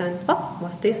eyes and,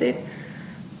 what is it?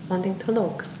 Wanting to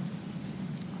look.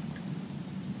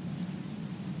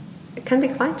 It can be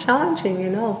quite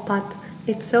challenging, but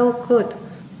it's so good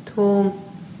to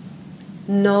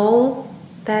know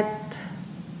that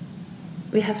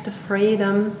we have the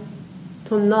freedom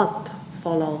to not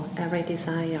follow every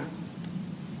desire.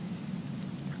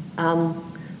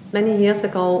 Many years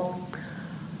ago,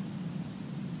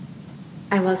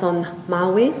 I was on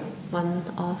Maui, one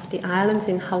of the islands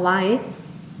in Hawaii,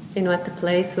 at the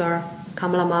place where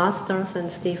Kamala Masters and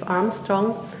Steve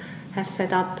Armstrong have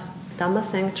set up Dhamma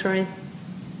Sanctuary.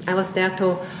 I was there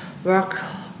to work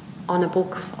on a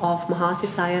book of Mahasi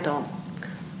Sayadaw,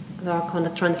 work on the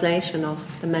translation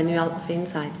of the Manual of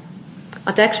Insight.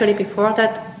 But actually before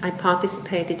that, I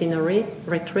participated in a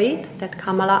retreat that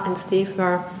Kamala and Steve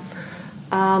were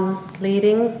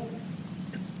leading.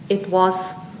 It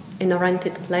was in a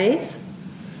rented place,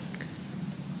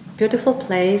 beautiful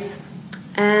place,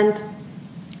 and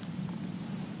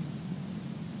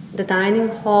the dining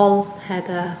hall had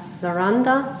a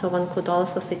veranda, so one could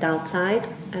also sit outside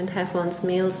and have one's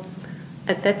meals.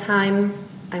 At that time,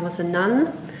 I was a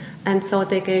nun, and so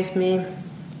they gave me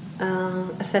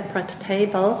a separate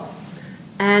table,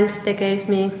 and they gave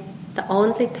me the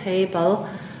only table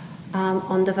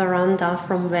on the veranda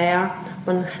from where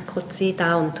one could see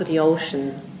down to the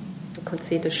ocean. You could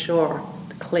see the shore,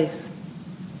 the cliffs.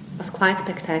 It was quite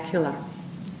spectacular.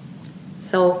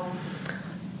 So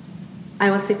I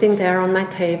was sitting there on my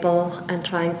table and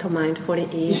trying to mindfully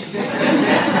eat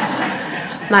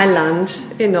my lunch,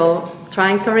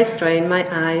 trying to restrain my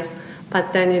eyes,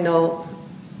 but then,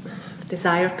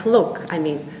 desire to look.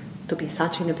 To be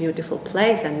such in a beautiful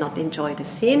place and not enjoy the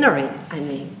scenery,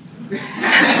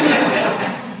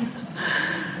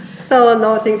 So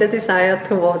noting the desire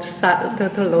to watch,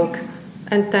 to look,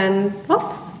 and then,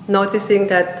 noticing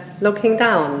that looking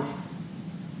down.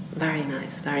 Very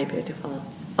nice, very beautiful.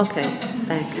 Okay,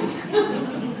 back.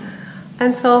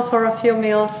 And so for a few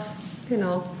meals,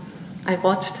 I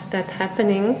watched that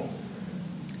happening,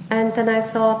 and then I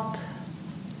thought,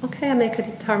 okay, I make a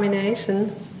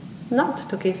determination not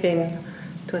to give in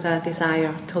to the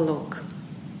desire to look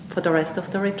for the rest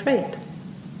of the retreat,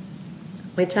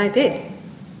 which I did,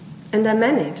 and I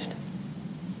managed.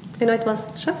 It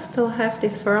was just to have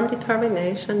this firm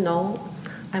determination, no,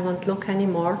 I won't look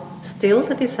anymore. Still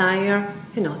the desire,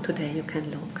 today you can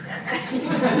look.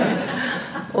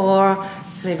 Or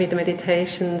maybe the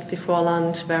meditations before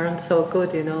lunch weren't so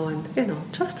good,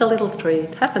 and, just a little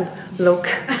treat, have a look,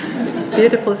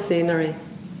 beautiful scenery.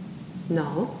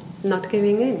 No, not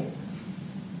giving in.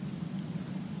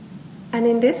 And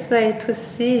in this way to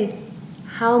see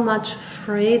how much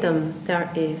freedom there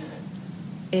is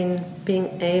in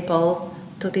being able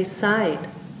to decide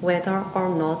whether or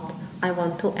not I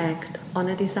want to act on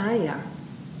a desire.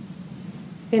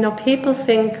 People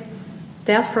think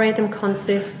their freedom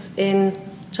consists in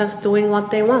just doing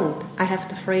what they want. I have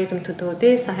the freedom to do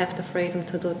this, I have the freedom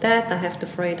to do that, I have the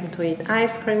freedom to eat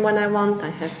ice cream when I want, I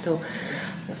have the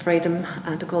freedom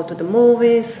to go to the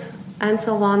movies, and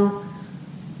so on.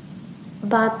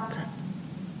 But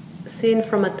seen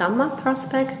from a Dhamma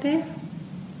perspective,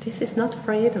 this is not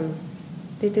freedom.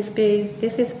 This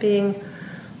is being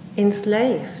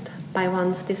enslaved by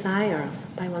one's desires,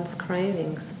 by one's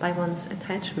cravings, by one's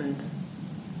attachments.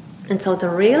 And so the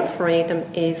real freedom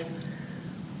is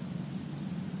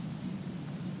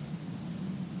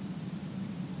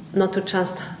not to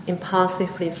just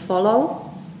impulsively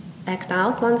follow, act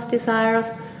out one's desires,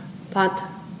 but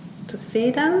to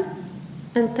see them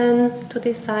and then to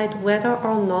decide whether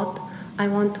or not I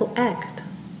want to act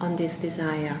on this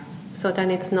desire. So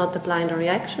then it's not a blind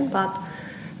reaction, but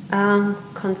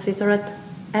considerate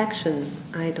action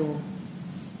I do.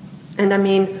 And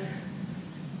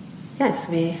yes,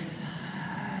 we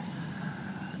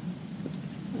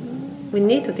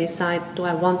need to decide, do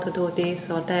I want to do this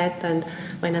or that, and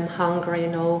when I'm hungry,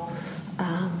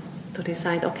 to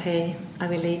decide, okay, I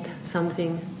will eat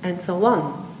something, and so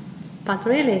on. But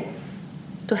really,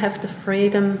 to have the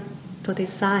freedom to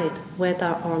decide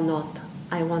whether or not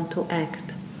I want to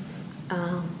act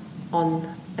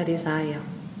on a desire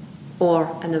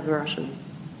or an aversion.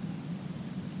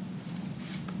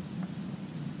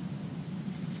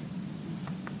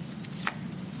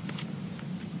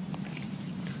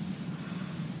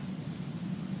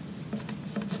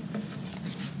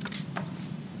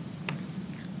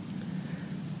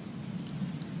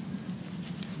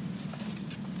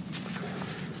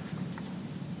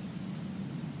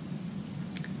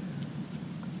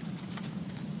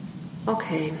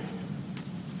 Okay.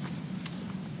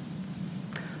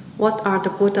 What are the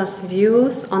Buddha's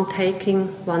views on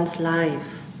taking one's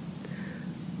life?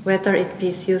 Whether it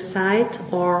be suicide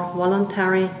or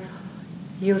voluntary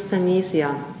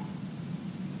euthanasia.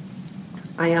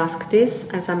 I ask this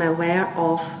as I'm aware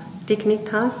of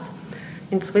Dignitas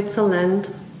in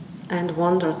Switzerland and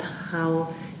wondered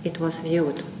how it was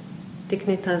viewed.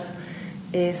 Dignitas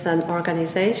is an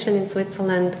organization in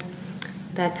Switzerland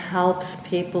that helps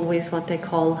people with what they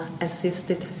call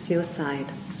assisted suicide.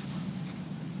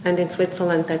 And in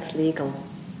Switzerland that's legal.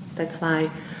 That's why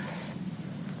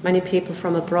many people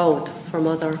from abroad, from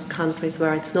other countries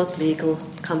where it's not legal,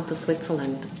 come to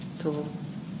Switzerland to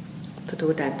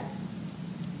do that.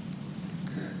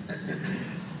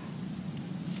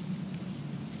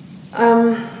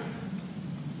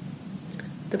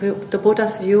 The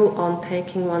Buddha's view on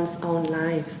taking one's own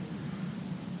life.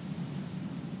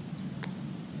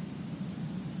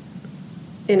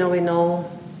 We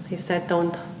know, he said,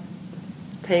 don't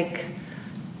take,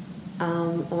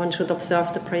 one should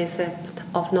observe the precept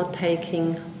of not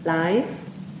taking life,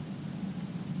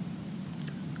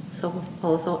 so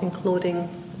also including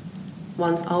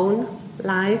one's own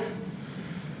life,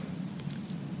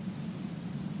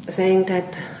 saying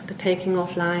that the taking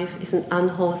of life is an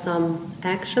unwholesome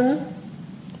action,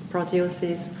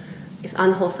 is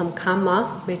unwholesome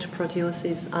karma, which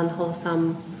produces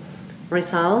unwholesome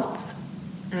results.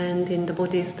 And in the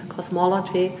Buddhist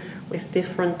cosmology, with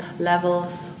different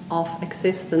levels of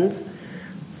existence,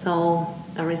 so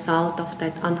a result of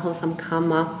that unwholesome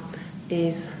karma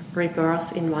is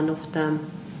rebirth in one of the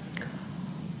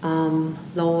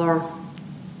lower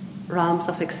realms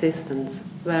of existence,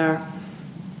 where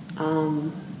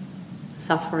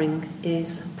suffering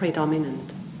is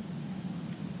predominant.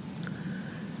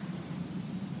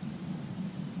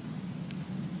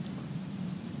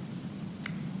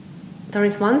 There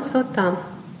is one sutta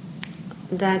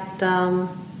that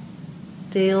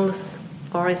deals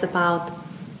or is about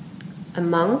a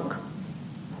monk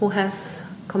who has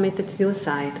committed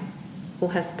suicide, who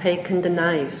has taken the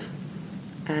knife,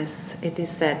 as it is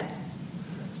said.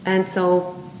 And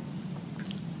so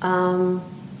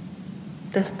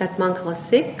that monk was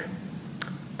sick.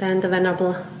 Then the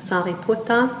Venerable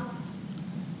Sariputta,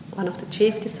 one of the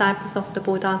chief disciples of the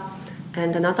Buddha,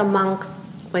 and another monk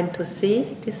went to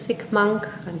see this sick monk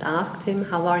and asked him,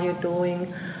 how are you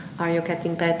doing? Are you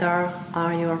getting better?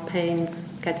 Are your pains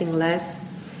getting less?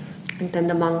 And then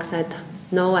the monk said,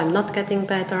 no, I'm not getting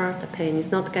better, the pain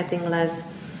is not getting less.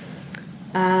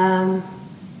 And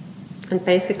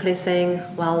basically saying,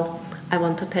 well, I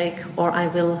want to take, or I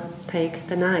will take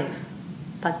the knife.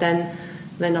 But then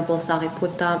Venerable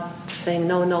Sariputta saying,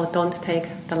 no, don't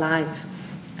take the knife.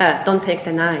 Don't take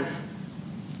the knife.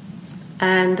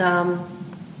 And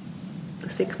the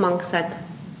sick monk said,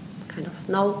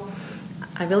 no,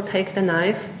 I will take the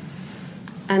knife.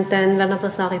 And then Venerable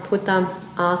Sariputta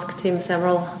asked him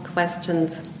several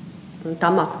questions,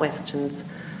 Dhamma questions.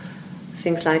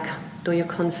 Things like, do you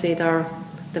consider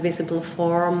the visible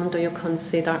form? Do you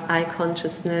consider eye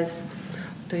consciousness?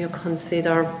 Do you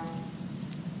consider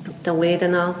the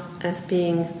Vedana as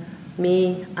being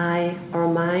me, I, or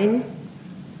mine?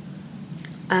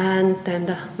 And then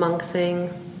the monk saying,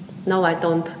 no, I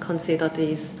don't consider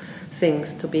these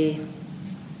things to be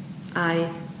I,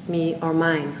 me, or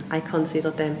mine. I consider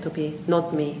them to be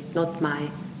not me, not my,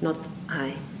 not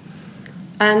I.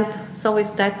 And so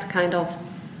with that kind of,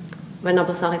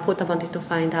 Venerable Sariputta wanted to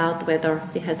find out whether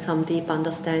he had some deep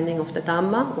understanding of the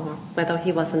Dhamma, or whether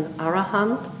he was an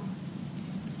arahant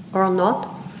or not.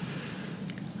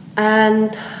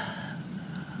 And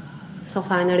so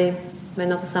finally,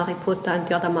 Venerable Sariputta and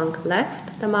the other monk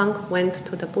left. The monk went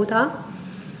to the Buddha,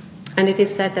 and it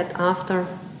is said that after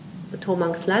the two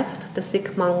monks left, the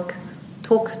sick monk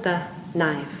took the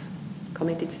knife,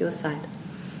 committed suicide.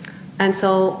 And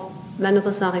so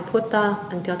Venerable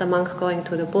Sariputta and the other monk going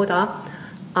to the Buddha,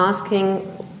 asking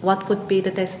what would be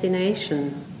the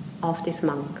destination of this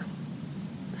monk,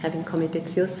 having committed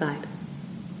suicide.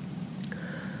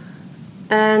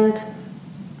 And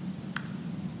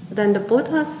then the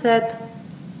Buddha said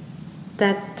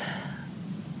that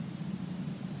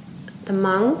the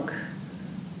monk's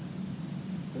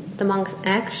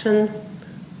action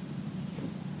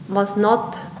was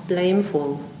not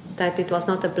blameful, that it was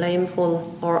not a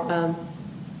blameful, or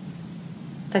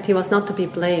that he was not to be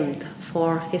blamed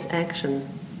for his action,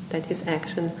 that his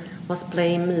action was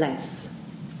blameless.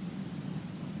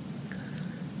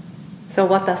 So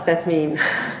what does that mean?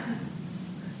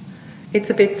 It's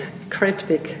a bit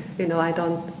cryptic, I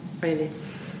don't really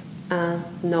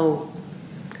know.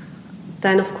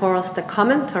 Then, of course, the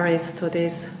commentaries to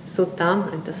this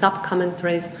sutta and the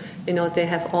sub-commentaries, they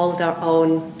have all their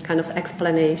own kind of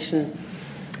explanation.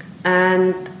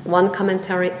 And one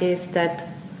commentary is that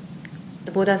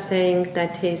the Buddha saying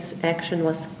that his action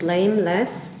was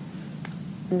blameless,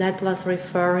 and that was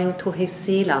referring to his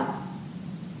sila.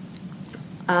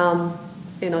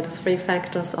 the three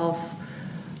factors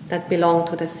that belong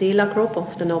to the Sila group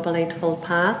of the Noble Eightfold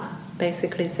Path,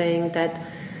 basically saying that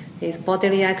his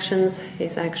bodily actions,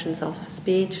 his actions of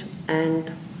speech,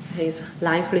 and his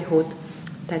livelihood,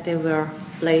 that they were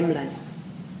blameless.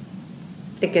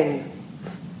 Again,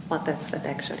 what does that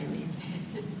actually mean?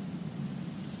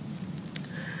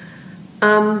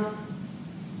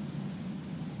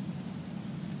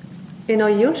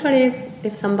 Usually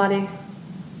if somebody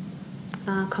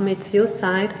commits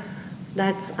suicide,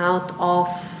 that's out of,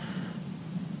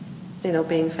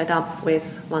 being fed up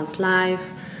with one's life,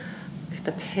 with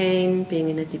the pain, being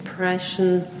in a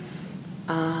depression,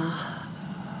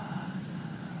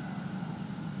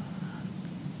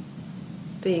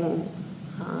 being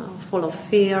full of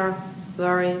fear,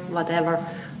 worry, whatever.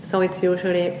 So it's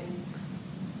usually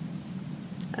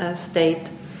a state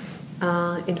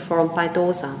informed by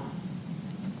dosa.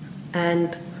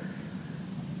 And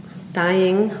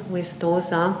dying with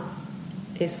dosa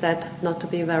is said not to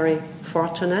be very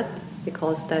fortunate,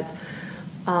 because that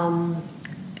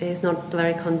is not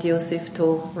very conducive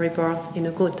to rebirth in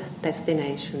a good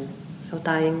destination. So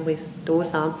dying with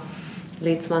dosa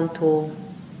leads one to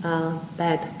a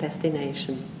bad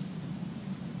destination.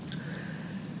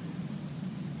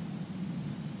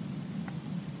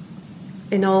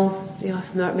 You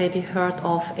have maybe heard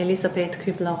of Elisabeth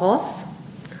Kübler-Ross.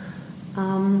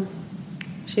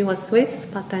 She was Swiss,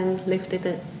 but then lived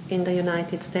in the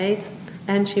United States,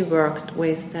 and she worked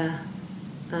with the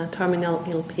terminal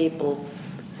ill people,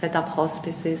 set up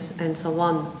hospices, and so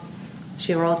on.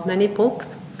 She wrote many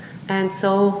books, and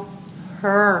so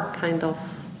her kind of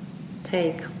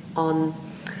take on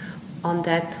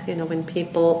that, when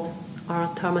people are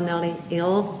terminally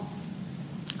ill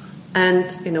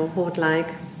and who would like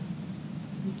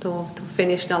to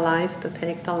finish their life, to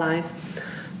take their life,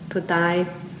 to die,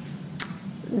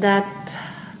 that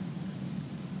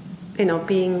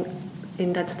being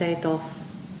in that state of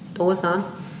dosa,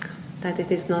 that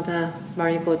it is not a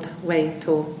very good way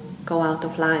to go out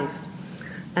of life.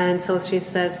 And so she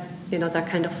says, there are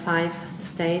kind of 5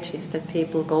 stages that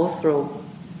people go through.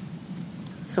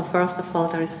 So first of all,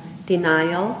 there is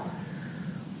denial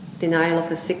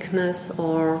of a sickness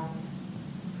or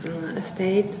a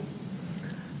state.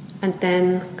 And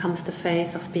then comes the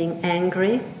phase of being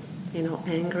angry,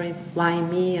 angry, why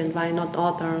me and why not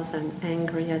others, and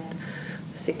angry at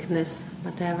sickness,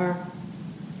 whatever.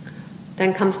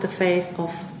 Then comes the phase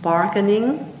of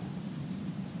bargaining.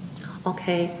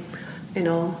 Okay,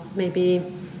 maybe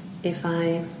if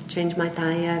I change my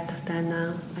diet, then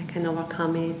I can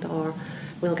overcome it, or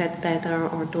will get better,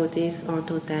 or do this or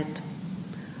do that.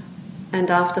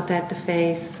 And after that, the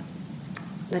phase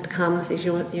that comes is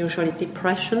usually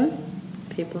depression.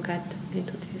 People get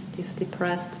into this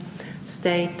depressed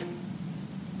state.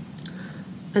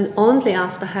 And only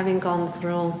after having gone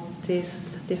through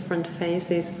these different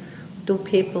phases do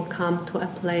people come to a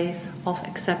place of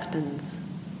acceptance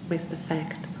with the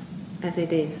fact as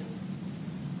it is.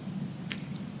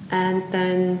 And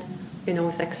then,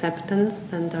 with acceptance,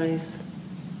 then the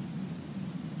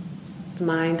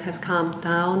mind has calmed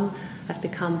down, has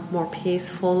become more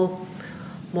peaceful,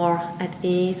 more at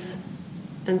ease,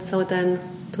 and so then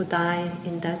to die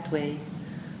in that way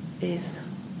is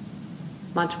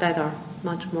much better,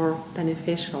 much more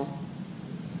beneficial.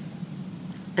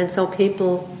 And so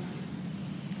people,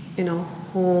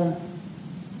 who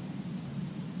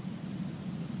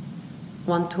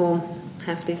want to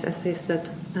have this assisted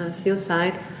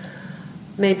suicide,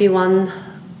 maybe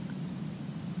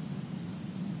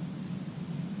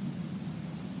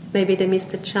they miss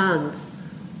the chance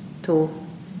to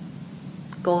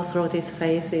go through these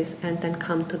phases and then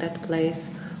come to that place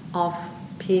of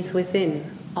peace within,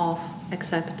 of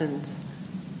acceptance.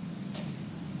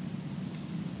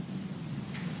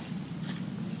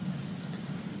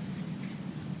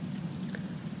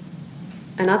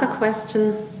 Another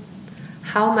question,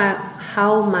 how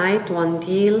might one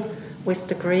deal with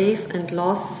the grief and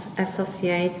loss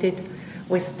associated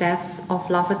with death of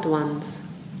loved ones,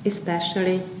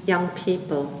 especially young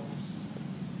people?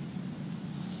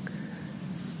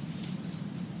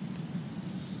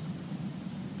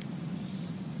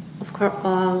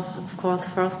 Of course,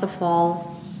 first of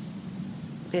all,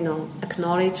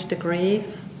 acknowledge the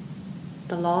grief,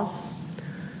 the loss,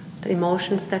 the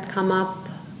emotions that come up,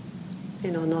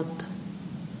 not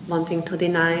wanting to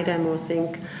deny them or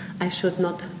think I should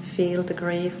not feel the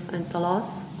grief and the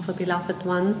loss of a beloved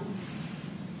one.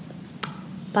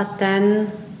 But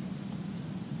then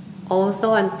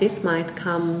also, and this might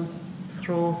come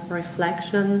through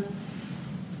reflection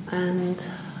and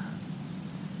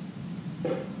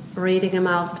reading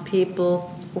about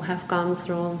people who have gone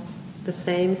through the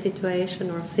same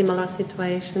situation or similar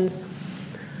situations,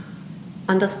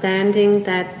 understanding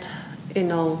that,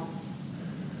 to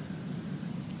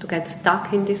get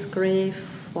stuck in this grief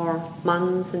for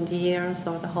months and years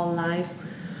or the whole life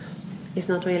is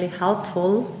not really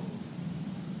helpful,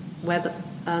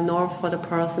 nor for the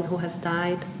person who has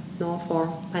died, nor for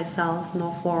myself,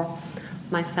 nor for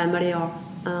my family or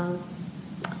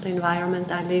the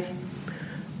environment I live.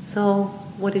 So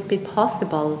would it be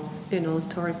possible,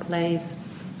 to replace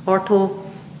or to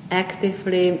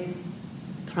actively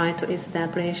try to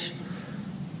establish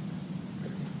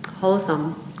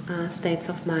wholesome states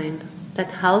of mind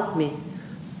that help me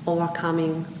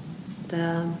overcoming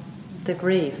the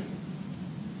grief?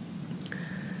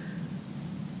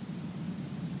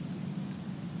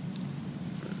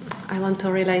 I want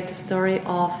to relate the story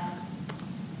of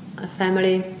a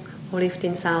family who lived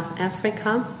in South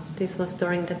Africa. This was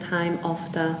during the time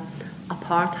of the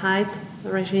apartheid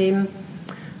regime.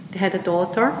 They had a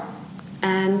daughter,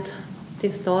 and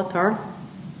this daughter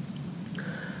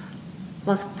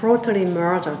was brutally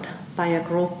murdered by a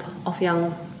group of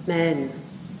young men.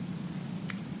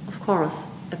 Of course,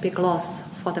 a big loss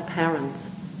for the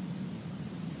parents.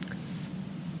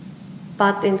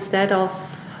 But instead of,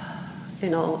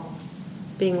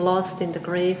 being lost in the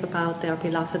grief about their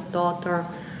beloved daughter,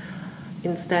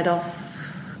 instead of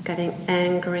getting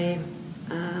angry,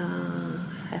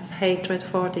 have hatred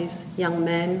for these young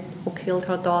men who killed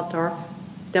her daughter,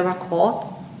 they were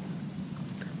caught,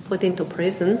 put into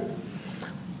prison.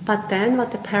 But then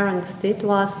what the parents did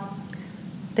was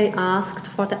they asked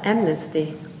for the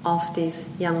amnesty of these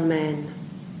young men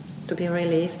to be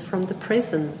released from the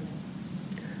prison.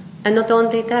 And not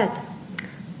only that,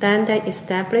 then they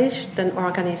established an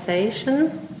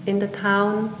organization in the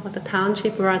town or the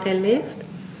township where they lived,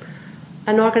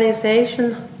 an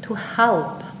organization to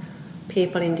help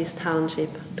people in this township,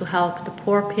 to help the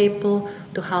poor people,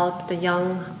 to help the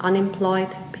young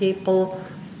unemployed people,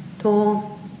 to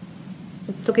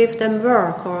give them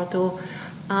work or to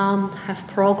have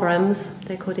programs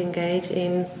they could engage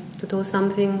in to do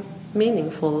something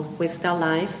meaningful with their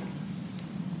lives.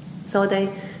 So they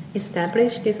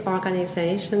established this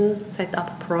organization, set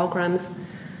up programs,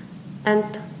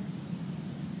 and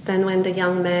then when the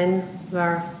young men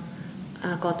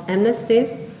got amnesty,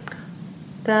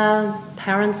 the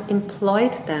parents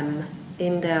employed them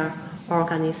in their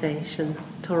organization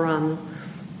to run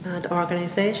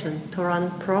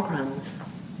programs.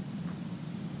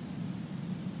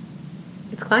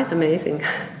 It's quite amazing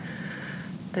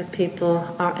that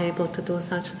people are able to do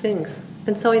such things.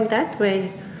 And so in that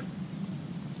way,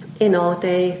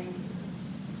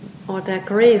 their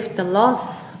grief, the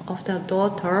loss of their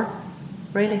daughter,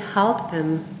 really helped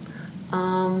them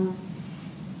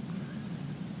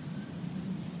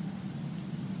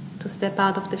to step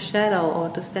out of the shadow or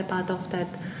to step out of that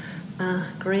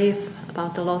grief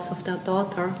about the loss of their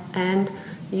daughter and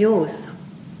use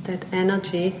that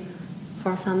energy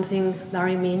for something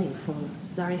very meaningful,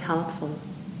 very helpful.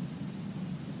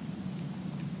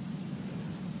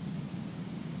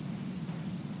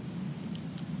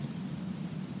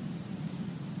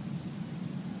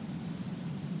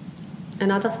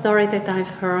 Another story that I've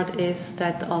heard is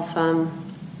that of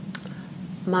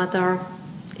mother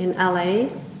in LA,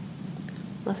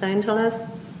 Los Angeles,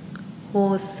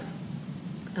 whose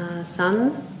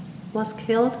son was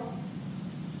killed.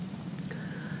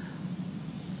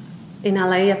 In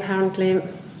LA, apparently,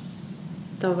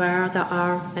 there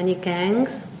are many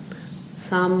gangs,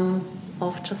 some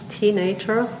of just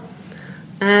teenagers,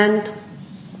 and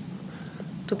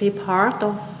to be part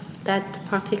of that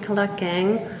particular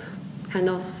gang, kind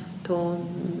of to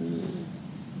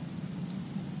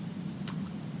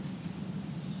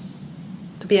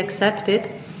be accepted,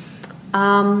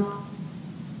 one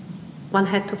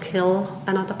had to kill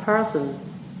another person.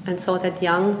 And so that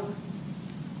young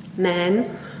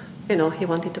man, he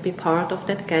wanted to be part of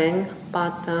that gang,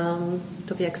 but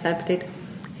to be accepted,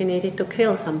 he needed to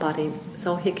kill somebody.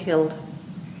 So he killed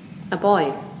a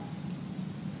boy.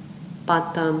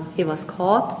 But he was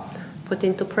caught, put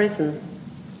into prison.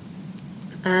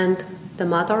 And the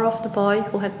mother of the boy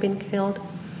who had been killed,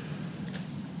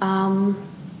 of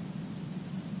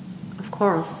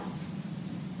course,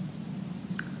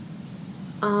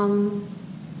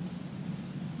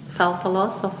 felt the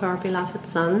loss of her beloved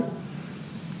son.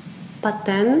 But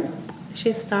then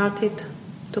she started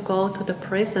to go to the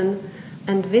prison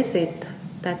and visit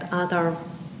that other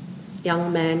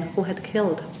young man who had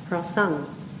killed her son.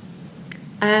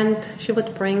 And she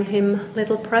would bring him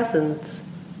little presents,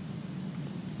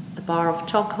 a bar of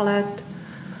chocolate,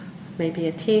 maybe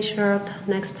a t-shirt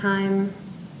next time,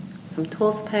 some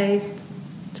toothpaste,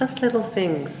 just little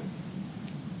things.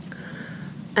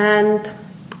 And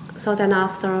so then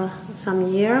after some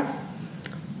years,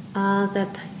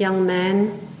 that young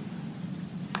man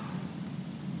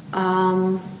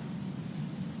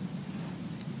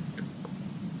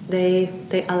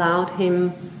they allowed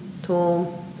him to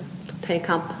take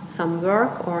up some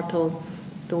work or to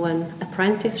do an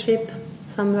apprenticeship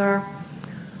somewhere,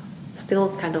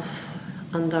 still kind of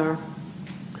under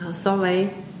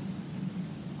survey.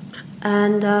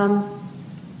 And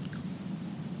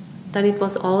then it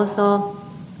was also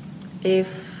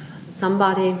if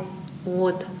somebody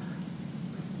would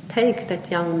take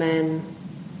that young man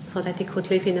so that he could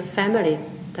live in a family,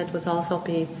 that would also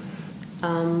be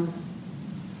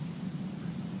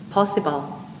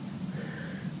possible.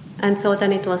 And so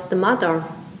then it was the mother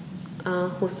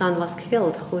whose son was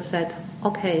killed who said,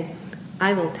 okay,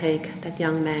 I will take that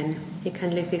young man, he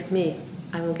can live with me,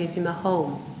 I will give him a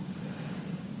home.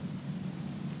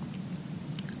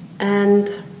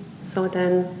 And so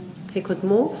then he could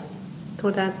move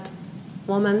to that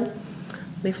woman,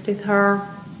 lived with her,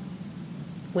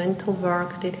 went to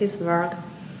work, did his work,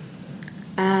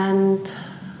 and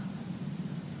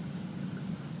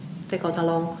they got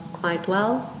along quite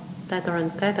well, better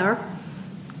and better.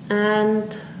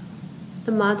 And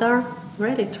the mother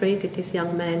really treated this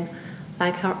young man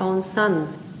like her own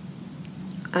son.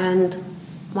 And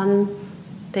one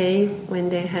day when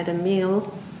they had a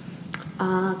meal,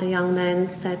 the young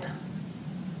man said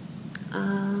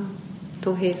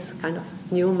to his kind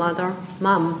of new mother,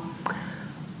 Mom,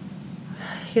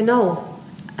 you know,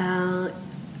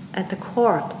 at the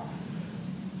court,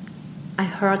 I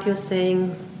heard you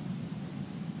saying,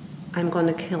 I'm going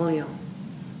to kill you.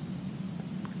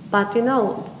 But you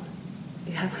know,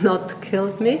 you have not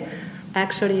killed me.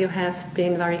 Actually, you have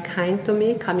been very kind to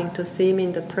me, coming to see me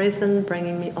in the prison,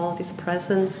 bringing me all these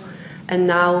presents, and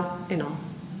now, you know,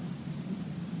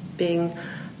 being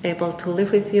able to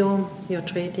live with you, you're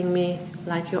treating me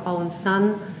like your own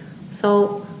son.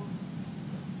 So,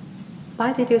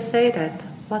 why did you say that?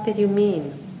 What did you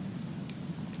mean?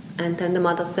 And then the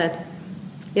mother said,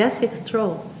 yes, it's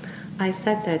true. I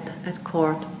said that at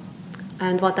court.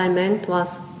 And what I meant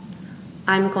was,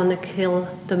 I'm going to kill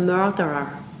the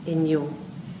murderer in you.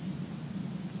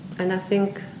 And I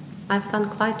think I've done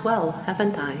quite well,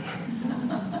 haven't I?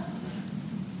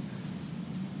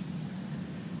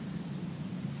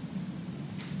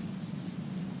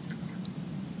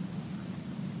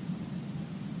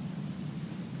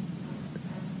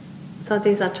 So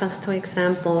these are just two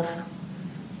examples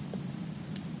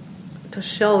to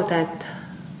show that,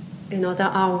 you know, there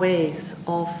are ways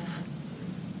of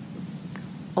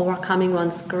overcoming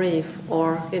one's grief,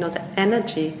 or, you know, the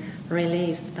energy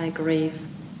released by grief,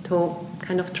 to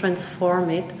kind of transform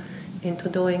it into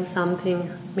doing something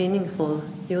meaningful,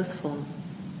 useful.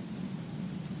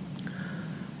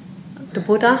 The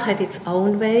Buddha had its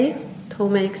own way to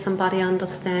make somebody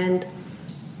understand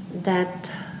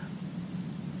that,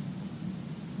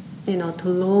 you know, to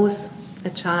lose a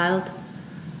child,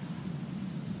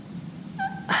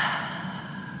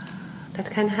 that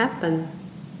can happen,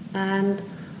 and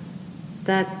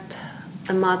that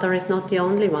a mother is not the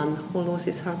only one who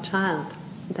loses her child,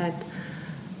 that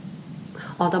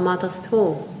other mothers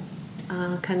too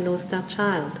can lose their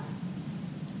child.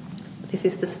 This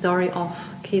is the story of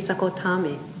Kisa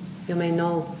Gotami, you may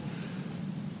know,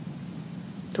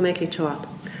 to make it short.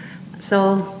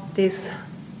 So this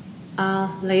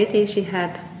lady, she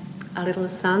had a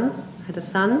son,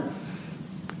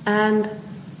 and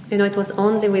you know, it was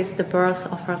only with the birth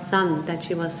of her son that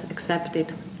she was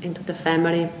accepted into the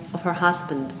family of her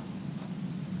husband.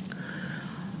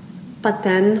 But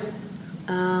then,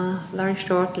 very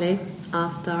shortly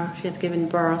after she had given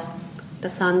birth, the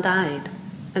son died.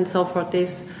 And so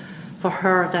for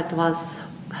her, that was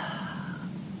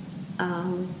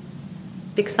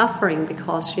big suffering,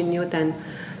 because she knew then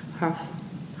her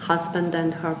husband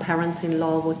and her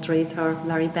parents-in-law would treat her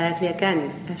very badly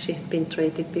again, as she had been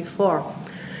treated before.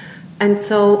 And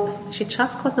so she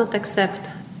just could not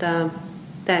accept the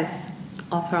death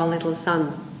of her little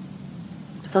son.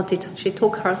 So she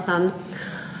took her son,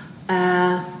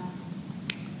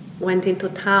 went into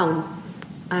town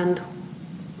and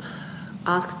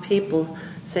asked people,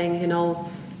 saying, you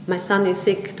know, my son is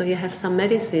sick, do you have some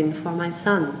medicine for my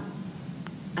son?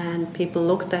 And people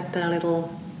looked at the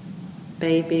little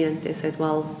baby and they said,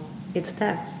 well, it's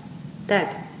dead.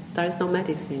 There is no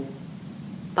medicine.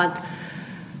 But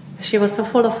she was so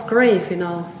full of grief, you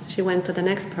know, she went to the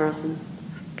next person.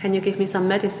 Can you give me some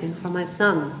medicine for my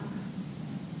son?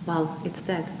 Well, it's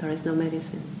dead, there is no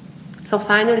medicine. So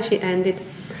finally she ended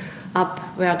up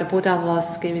where the Buddha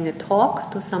was giving a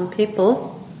talk to some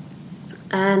people.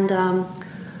 And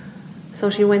so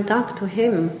she went up to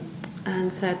him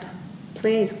and said,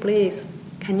 please,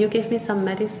 can you give me some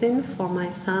medicine for my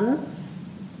son?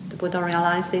 The Buddha,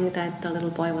 realizing that the little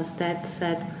boy was dead,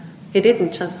 said, he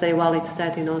didn't just say, well, it's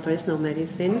dead, there is no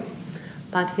medicine.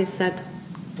 But he said,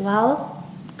 well,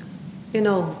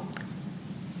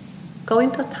 go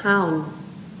into town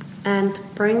and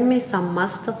bring me some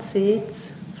mustard seeds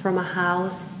from a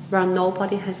house where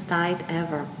nobody has died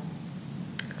ever.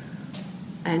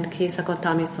 And Kisa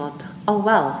Gotami thought, oh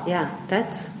well, yeah,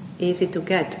 that's easy to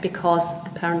get, because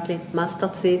apparently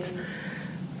mustard seeds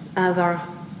were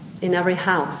in every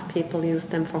house. People use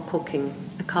them for cooking,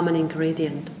 a common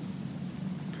ingredient.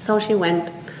 So she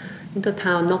went into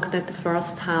town, knocked at the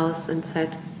first house and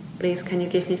said, please, can you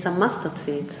give me some mustard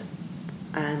seeds?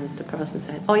 And the person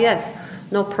said, oh yes,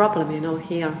 no problem,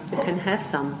 here, you can have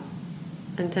some.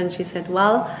 And then she said,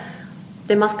 well,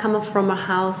 they must come from a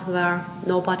house where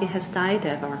nobody has died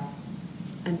ever.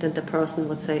 And then the person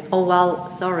would say, oh well,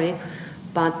 sorry,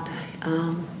 but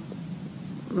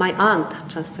my aunt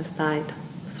just has died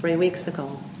 3 weeks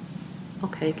ago.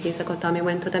 Okay, Kisa Gotami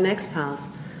went to the next house,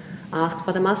 asked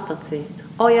for the mustard seeds.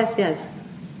 Oh yes,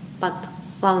 but,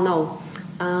 well, no,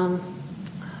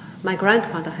 my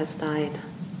grandfather has died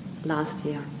last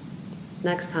year.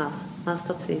 Next house,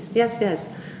 mustard seeds. Yes,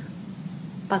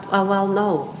 but, well,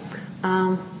 no,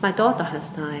 my daughter has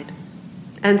died,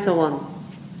 and so on.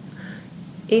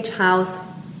 Each house,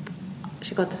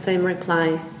 she got the same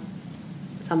reply,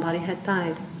 somebody had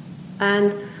died.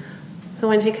 And so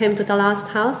when she came to the last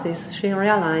houses, she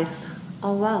realized,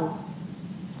 oh well,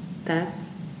 death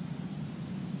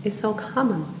is so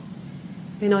common.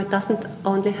 It doesn't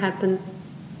only happen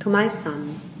to my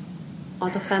son,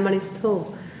 other families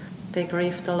too. They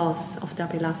grieve the loss of their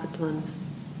beloved ones.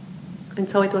 And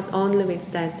so it was only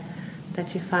with that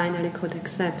she finally could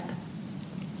accept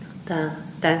the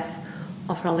death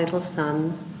of her little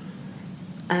son,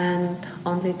 and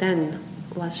only then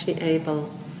was she able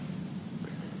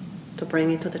to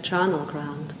bring it to the charnel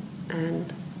ground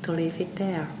and to leave it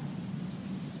there.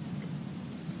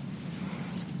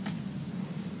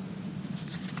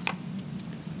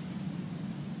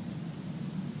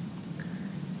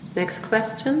 Next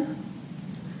question.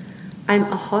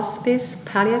 I'm a hospice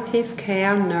palliative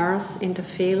care nurse in the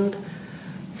field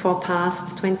for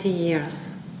past 20 years.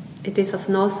 It is of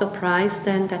no surprise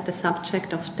then that the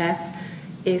subject of death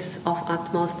is of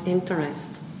utmost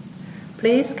interest.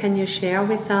 Please, can you share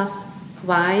with us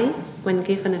why, when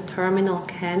given a terminal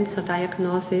cancer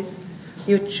diagnosis,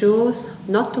 you choose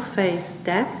not to face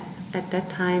death at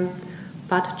that time,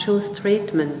 but choose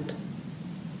treatment,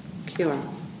 cure?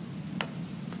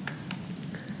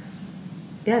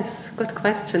 Yes, good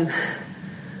question.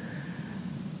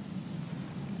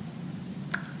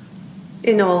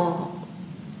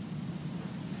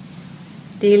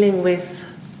 Dealing with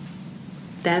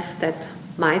death that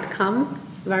might come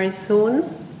very soon,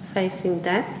 facing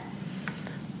death,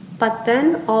 but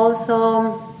then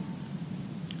also,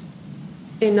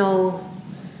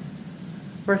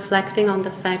 reflecting on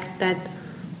the fact that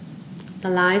the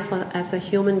life as a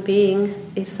human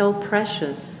being is so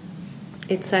precious.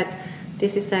 It's that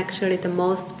this is actually the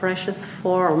most precious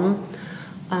form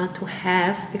to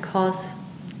have, because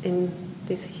in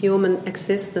this human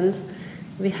existence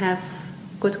we have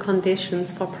good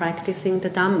conditions for practicing the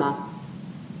Dhamma.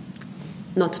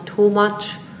 Not too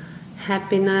much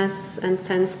happiness and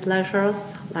sense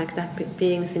pleasures like the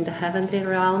beings in the heavenly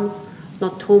realms,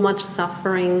 not too much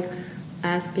suffering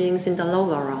as beings in the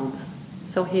lower realms.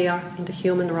 So here in the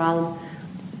human realm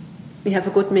we have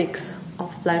a good mix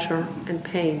of pleasure and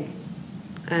pain,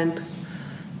 and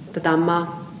the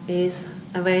Dhamma is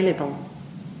available.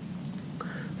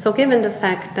 So given the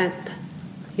fact that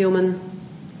human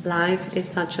life is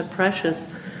such a precious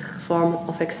form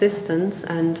of existence,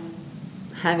 and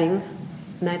having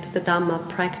met the Dhamma,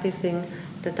 practicing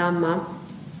the Dhamma,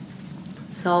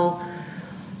 so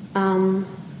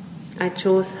I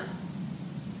choose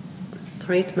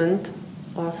treatment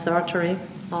or surgery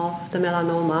of the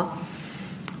melanoma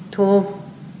to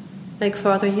make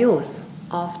further use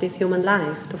of this human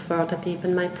life, to further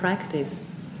deepen my practice.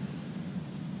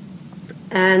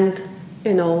 And,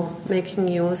 making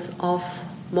use of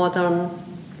modern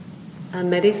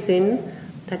medicine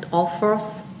that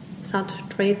offers such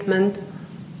treatment.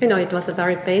 It was a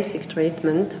very basic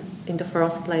treatment in the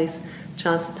first place,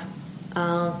 just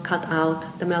cut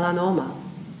out the melanoma.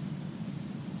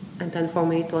 And then for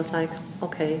me it was like,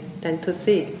 okay, then to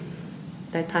see.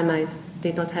 That time I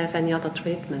did not have any other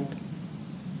treatment.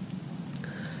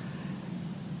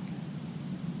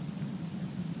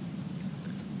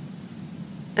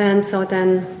 And so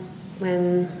then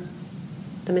when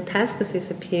the metastasis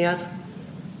appeared,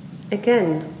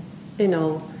 again,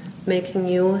 making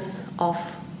use of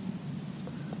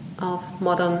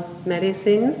modern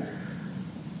medicine,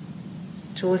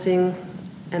 choosing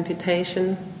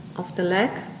amputation of the leg,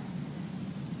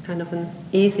 kind of an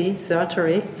easy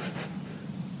surgery,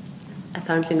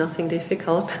 apparently nothing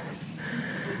difficult.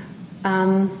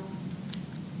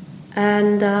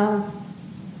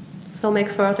 So make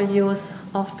further use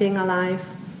of being alive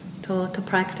to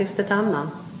practice the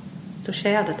Dhamma, to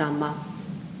share the Dhamma.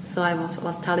 So I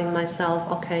was telling myself,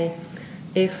 okay,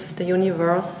 if the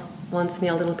universe wants me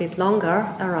a little bit longer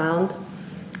around,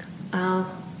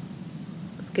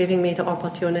 it's giving me the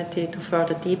opportunity to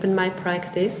further deepen my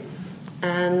practice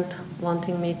and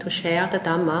wanting me to share the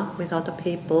Dhamma with other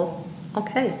people,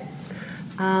 okay.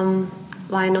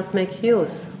 Why not make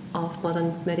use of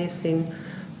modern medicine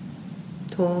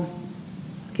to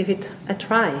give it a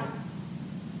try?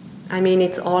 I mean,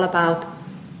 it's all about,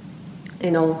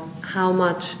 how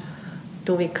much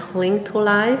do we cling to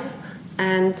life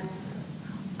and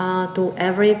do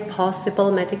every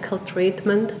possible medical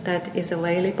treatment that is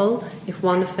available. If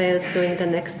one fails, doing the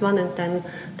next one, and then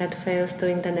that fails,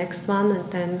 doing the next one,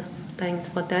 and then thanks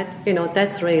for that.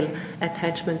 That's real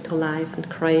attachment to life and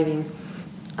craving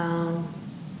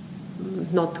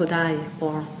not to die,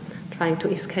 or trying to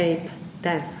escape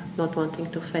death, not wanting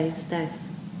to face death.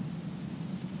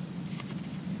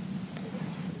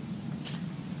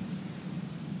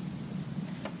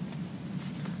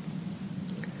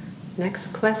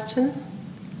 Next question.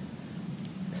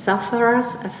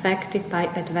 Sufferers affected by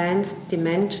advanced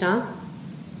dementia,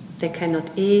 they cannot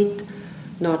eat,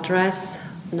 nor dress,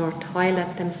 nor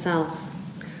toilet themselves.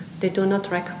 They do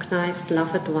not recognize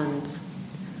loved ones.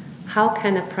 How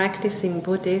can a practicing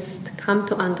Buddhist come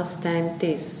to understand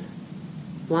this?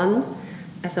 1.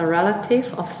 As a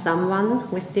relative of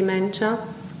someone with dementia.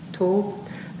 2.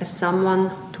 As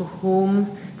someone to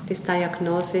whom this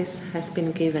diagnosis has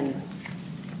been given.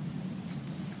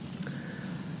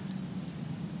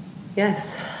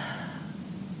 Yes,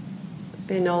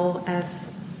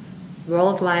 as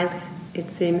worldwide it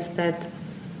seems that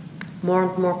more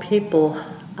and more people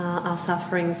are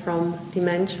suffering from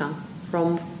dementia,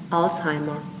 from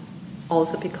Alzheimer,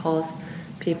 also because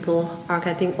people are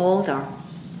getting older.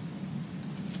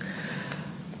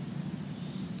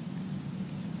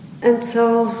 And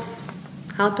so,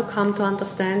 how to come to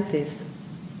understand this?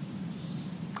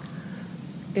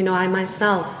 I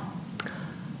myself,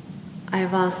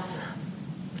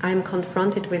 I'm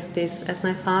confronted with this as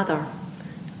my father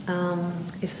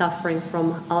is suffering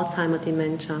from Alzheimer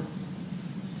dementia.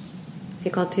 He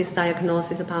got his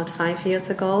diagnosis about 5 years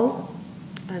ago,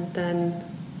 and then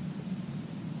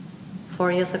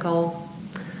 4 years ago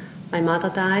my mother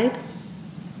died.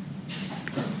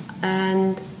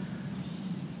 And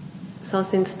so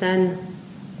since then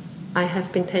I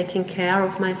have been taking care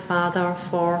of my father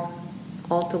for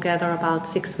altogether about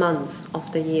 6 months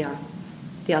of the year.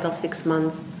 The other 6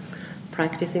 months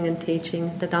practicing and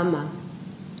teaching the Dhamma.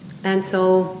 And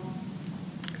so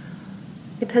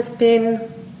it has been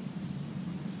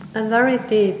a very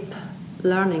deep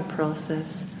learning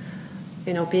process,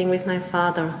 being with my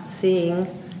father, seeing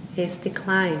his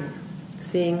decline,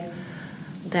 seeing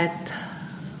that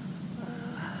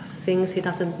things he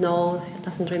doesn't know, he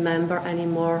doesn't remember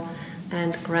anymore,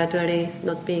 and gradually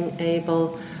not being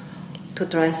able to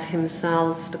dress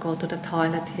himself, to go to the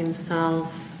toilet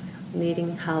himself,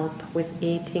 needing help with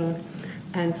eating,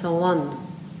 and so on.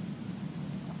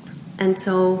 And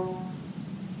so,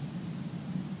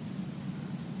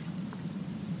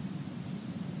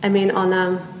 on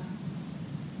a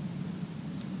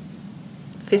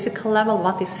physical level,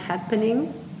 what is happening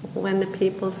when the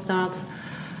people start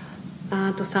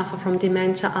to suffer from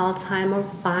dementia, Alzheimer?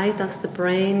 Why does the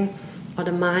brain or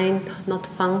the mind not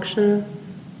function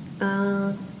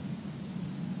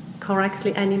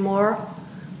correctly anymore?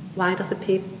 Why does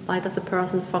a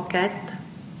person forget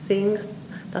things,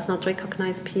 does not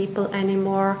recognize people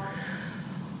anymore,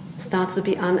 starts to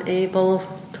be unable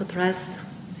to dress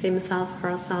himself,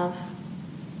 herself?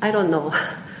 I don't know.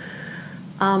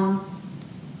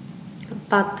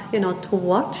 But, to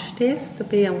watch this, to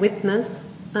be a witness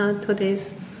to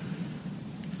this,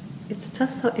 it's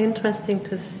just so interesting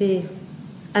to see.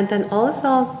 And then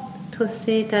also to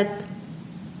see that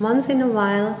once in a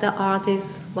while there are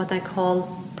these, what I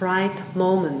call, bright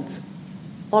moments.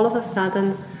 All of a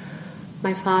sudden,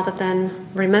 my father then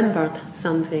remembered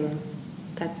something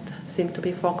that seemed to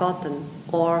be forgotten,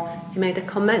 or he made a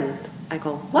comment. I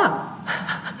go, wow,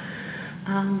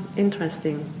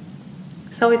 interesting.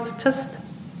 So it's just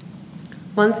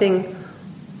one thing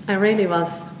I really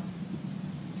was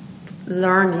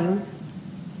learning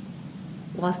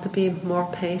was to be more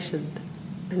patient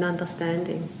and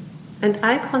understanding. And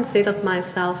I considered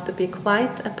myself to be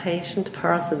quite a patient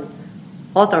person.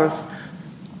 Others,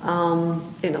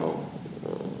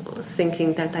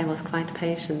 thinking that I was quite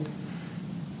patient.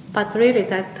 But really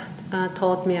that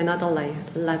taught me another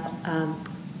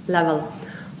level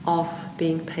of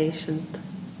being patient.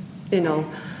 You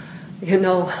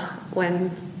know,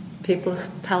 when people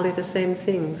tell you the same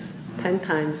things 10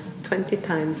 times, 20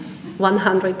 times,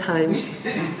 100 times,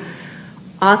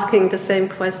 asking the same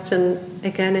question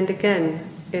again and again,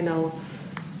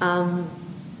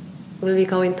 will we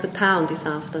go into town this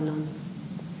afternoon?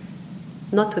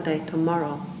 Not today,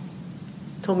 tomorrow.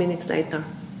 2 minutes later,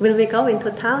 will we go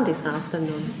into town this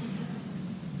afternoon?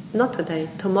 Not today,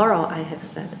 tomorrow, I have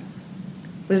said.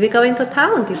 Will we go into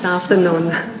town this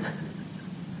afternoon?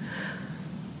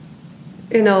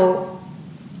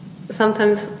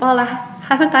 Sometimes,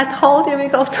 haven't I told you we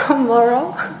go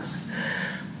tomorrow?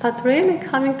 But really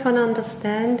coming to an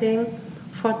understanding,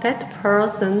 for that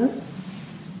person,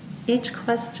 each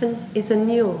question is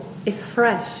anew, is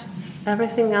fresh.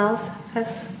 Everything else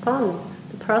has gone.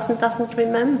 The person doesn't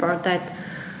remember that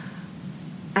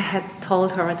I had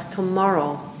told her it's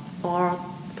tomorrow, or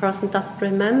the person doesn't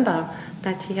remember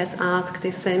that he has asked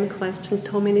the same question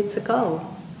 2 minutes ago.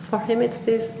 For him it's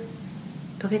this,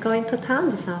 do we go into town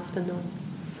this afternoon?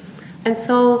 And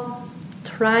so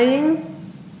trying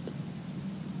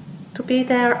to be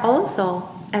there also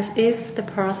as if the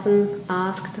person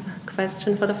asked the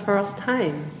question for the first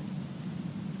time.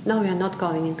 No, we are not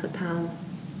going into town.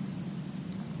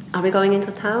 Are we going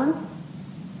into town?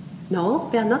 No,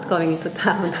 we are not going into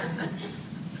town.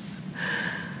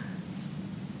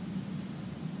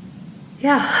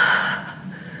 Yeah.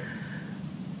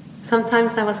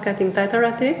 Sometimes I was getting better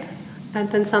at it, and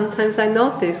then sometimes I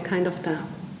noticed kind of the,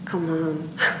 come on.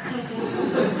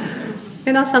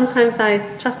 Sometimes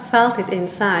I just felt it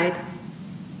inside,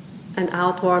 and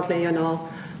outwardly,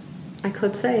 I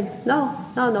could say, no,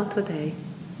 not today.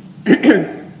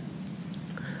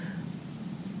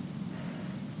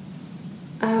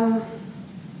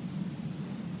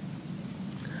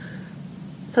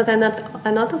 So then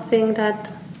another thing that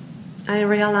I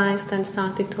realized and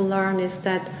started to learn is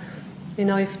that,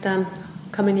 if the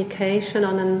communication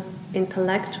on an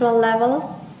intellectual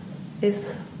level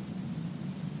is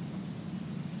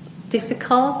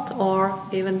difficult or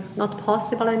even not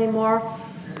possible anymore,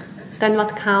 then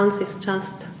what counts is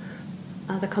just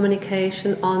the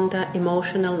communication on the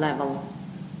emotional level,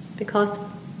 because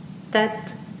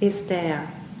that is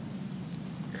there.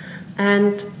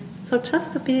 And so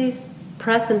just to be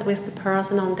present with the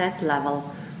person on that level,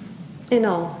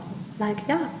 no,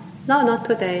 not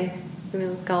today,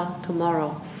 we'll go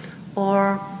tomorrow.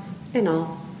 Or,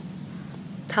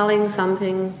 telling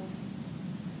something,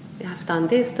 you have done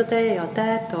this today or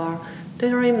that, or do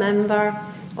you remember,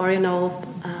 or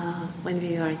when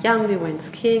we were young we went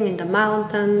skiing in the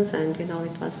mountains and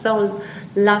it was so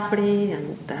lovely,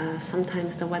 and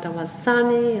sometimes the weather was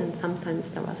sunny and sometimes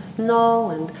there was snow,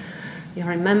 and you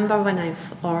remember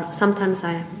sometimes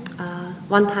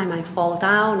one time I fall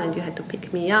down and you had to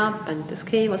pick me up and the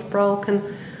ski was broken.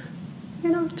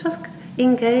 Just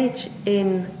engage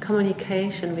in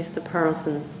communication with the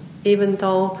person, even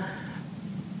though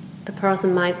the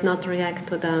person might not react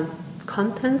to the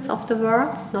contents of the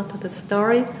words, not to the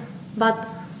story, but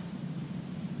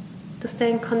to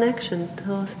stay in connection,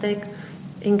 to stay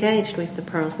engaged with the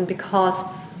person. Because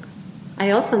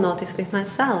I also notice with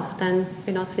myself then,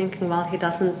 thinking, well, he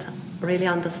doesn't really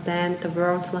understand the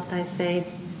words, what I say,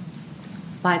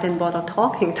 why then bother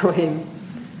talking to him?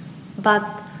 But,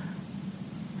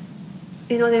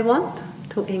 they want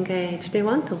to engage, they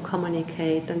want to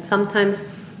communicate, and sometimes,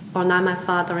 or now my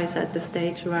father is at the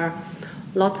stage where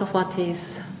lots of what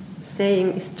he's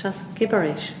saying is just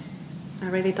gibberish. I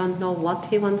really don't know what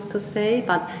he wants to say,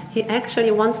 but he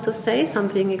actually wants to say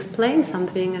something, explain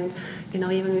something, and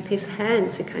even with his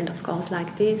hands he kind of goes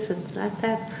like this and like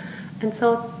that. And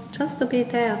so just to be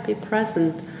there, be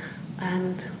present,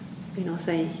 and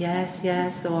say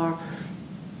yes, or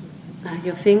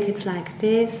you think it's like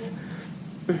this.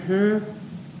 Mm-hmm.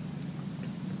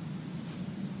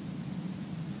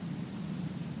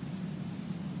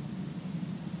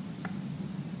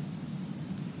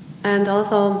 And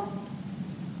also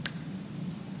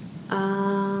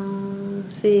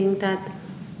seeing that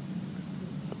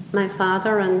my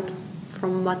father, and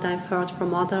from what I've heard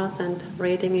from others and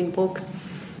reading in books,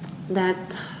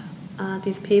 that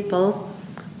these people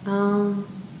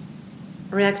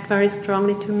react very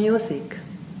strongly to music.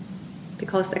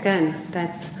 Because again,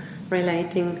 that's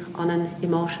relating on an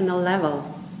emotional level.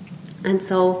 And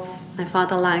so my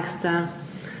father likes the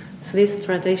Swiss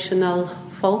traditional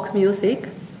folk music,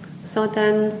 so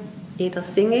then either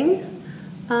singing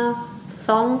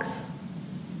songs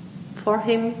for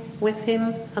him, with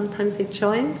him, sometimes he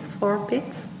joins for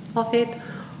bits of it,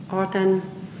 or then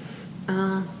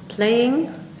playing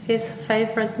his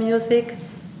favorite music.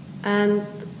 And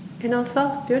so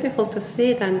it's beautiful to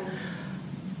see then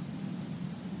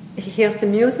he hears the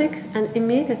music and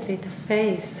immediately the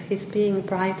face, his being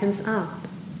brightens up.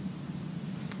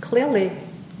 Clearly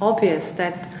obvious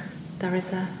that there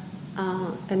is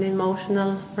an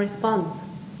emotional response.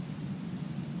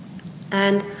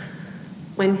 And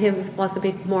when he was a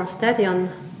bit more steady on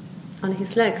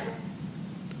his legs,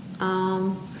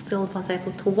 still was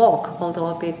able to walk, although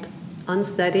a bit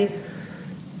unsteady,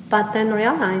 but then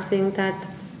realizing that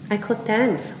I could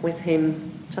dance with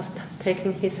him, just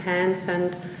taking his hands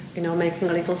and making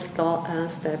little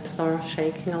steps or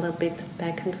shaking a little bit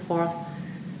back and forth.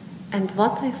 And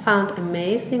what I found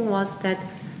amazing was that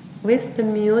with the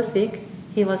music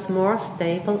he was more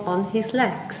stable on his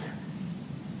legs.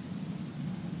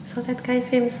 So that gave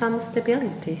him some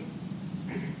stability.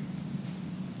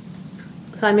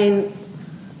 So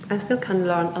I still can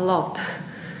learn a lot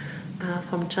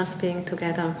from just being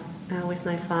together with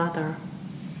my father.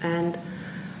 And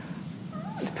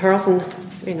the person,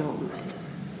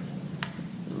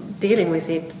 dealing with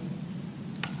it,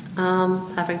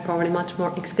 having probably much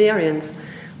more experience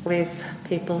with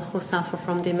people who suffer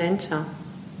from dementia.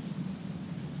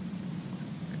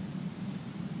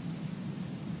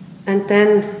 And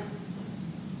then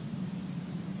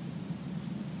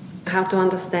how to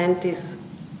understand this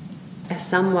as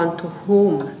someone to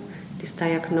whom this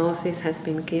diagnosis has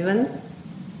been given.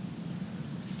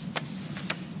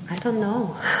 I don't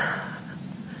know.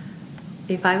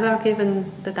 If I were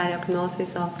given the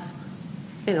diagnosis of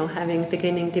having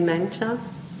beginning dementia,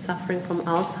 suffering from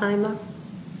Alzheimer,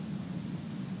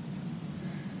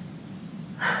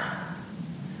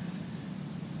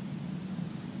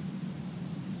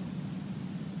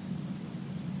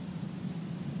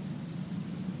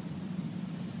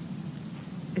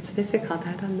 it's difficult,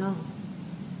 I don't know.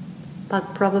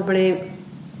 But probably,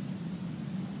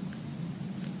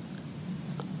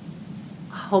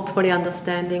 hopefully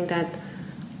understanding that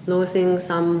losing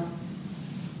some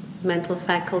mental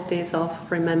faculties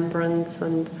of remembrance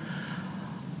and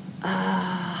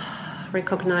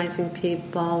recognizing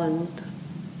people and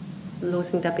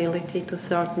losing the ability to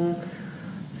certain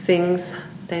things,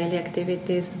 daily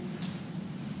activities,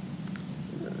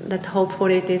 that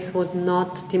hopefully this would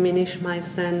not diminish my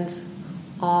sense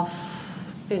of,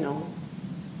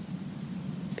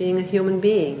 being a human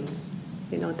being,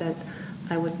 that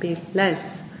I would be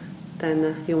less than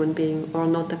a human being or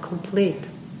not a complete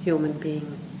human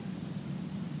being.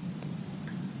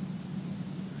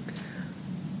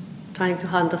 Trying to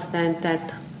understand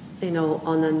that,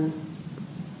 on an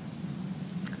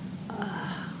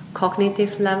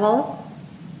cognitive level,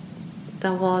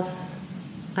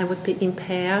 I would be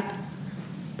impaired,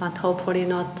 but hopefully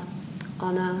not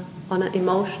on an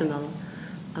emotional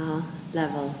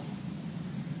level.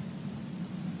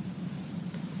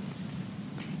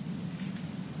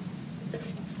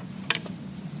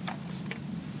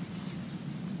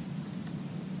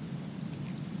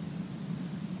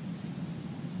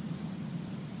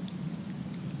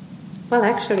 Well,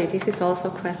 actually, this is also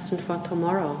a question for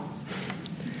tomorrow,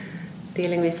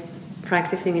 dealing with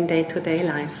practicing in day-to-day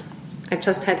life. I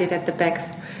just had it at the back,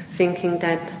 thinking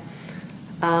that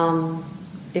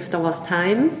if there was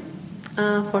time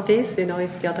for this,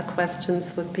 if the other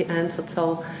questions would be answered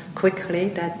so quickly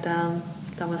that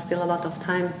there was still a lot of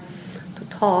time to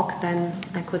talk, then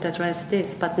I could address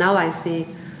this. But now I see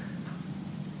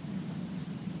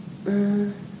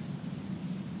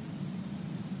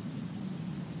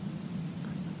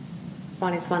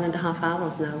well, it's 1.5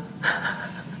 hours now.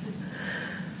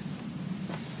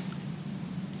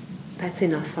 That's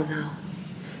enough for now.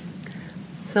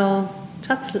 So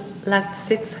just let's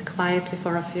sit quietly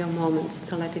for a few moments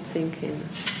to let it sink in.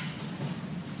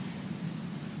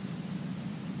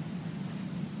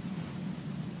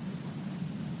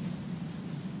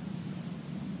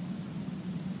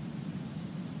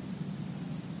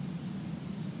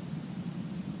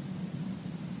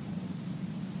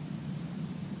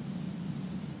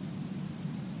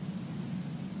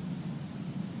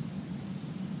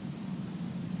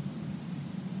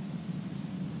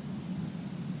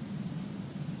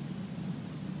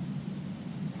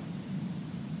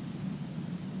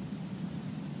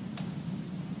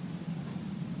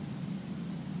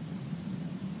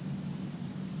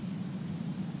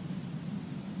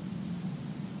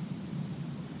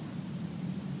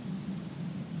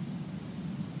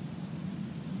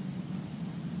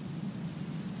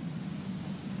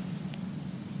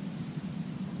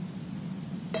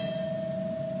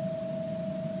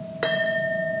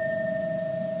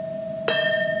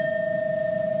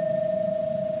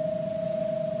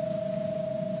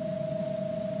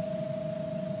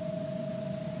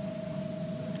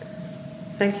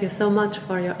 Thank you so much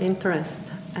for your interest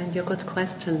and your good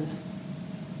questions.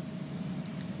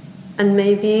 And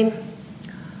maybe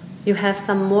you have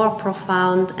some more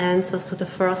profound answers to the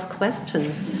first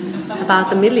question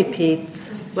about the millipedes,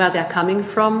 where they're coming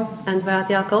from and where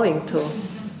they are going to.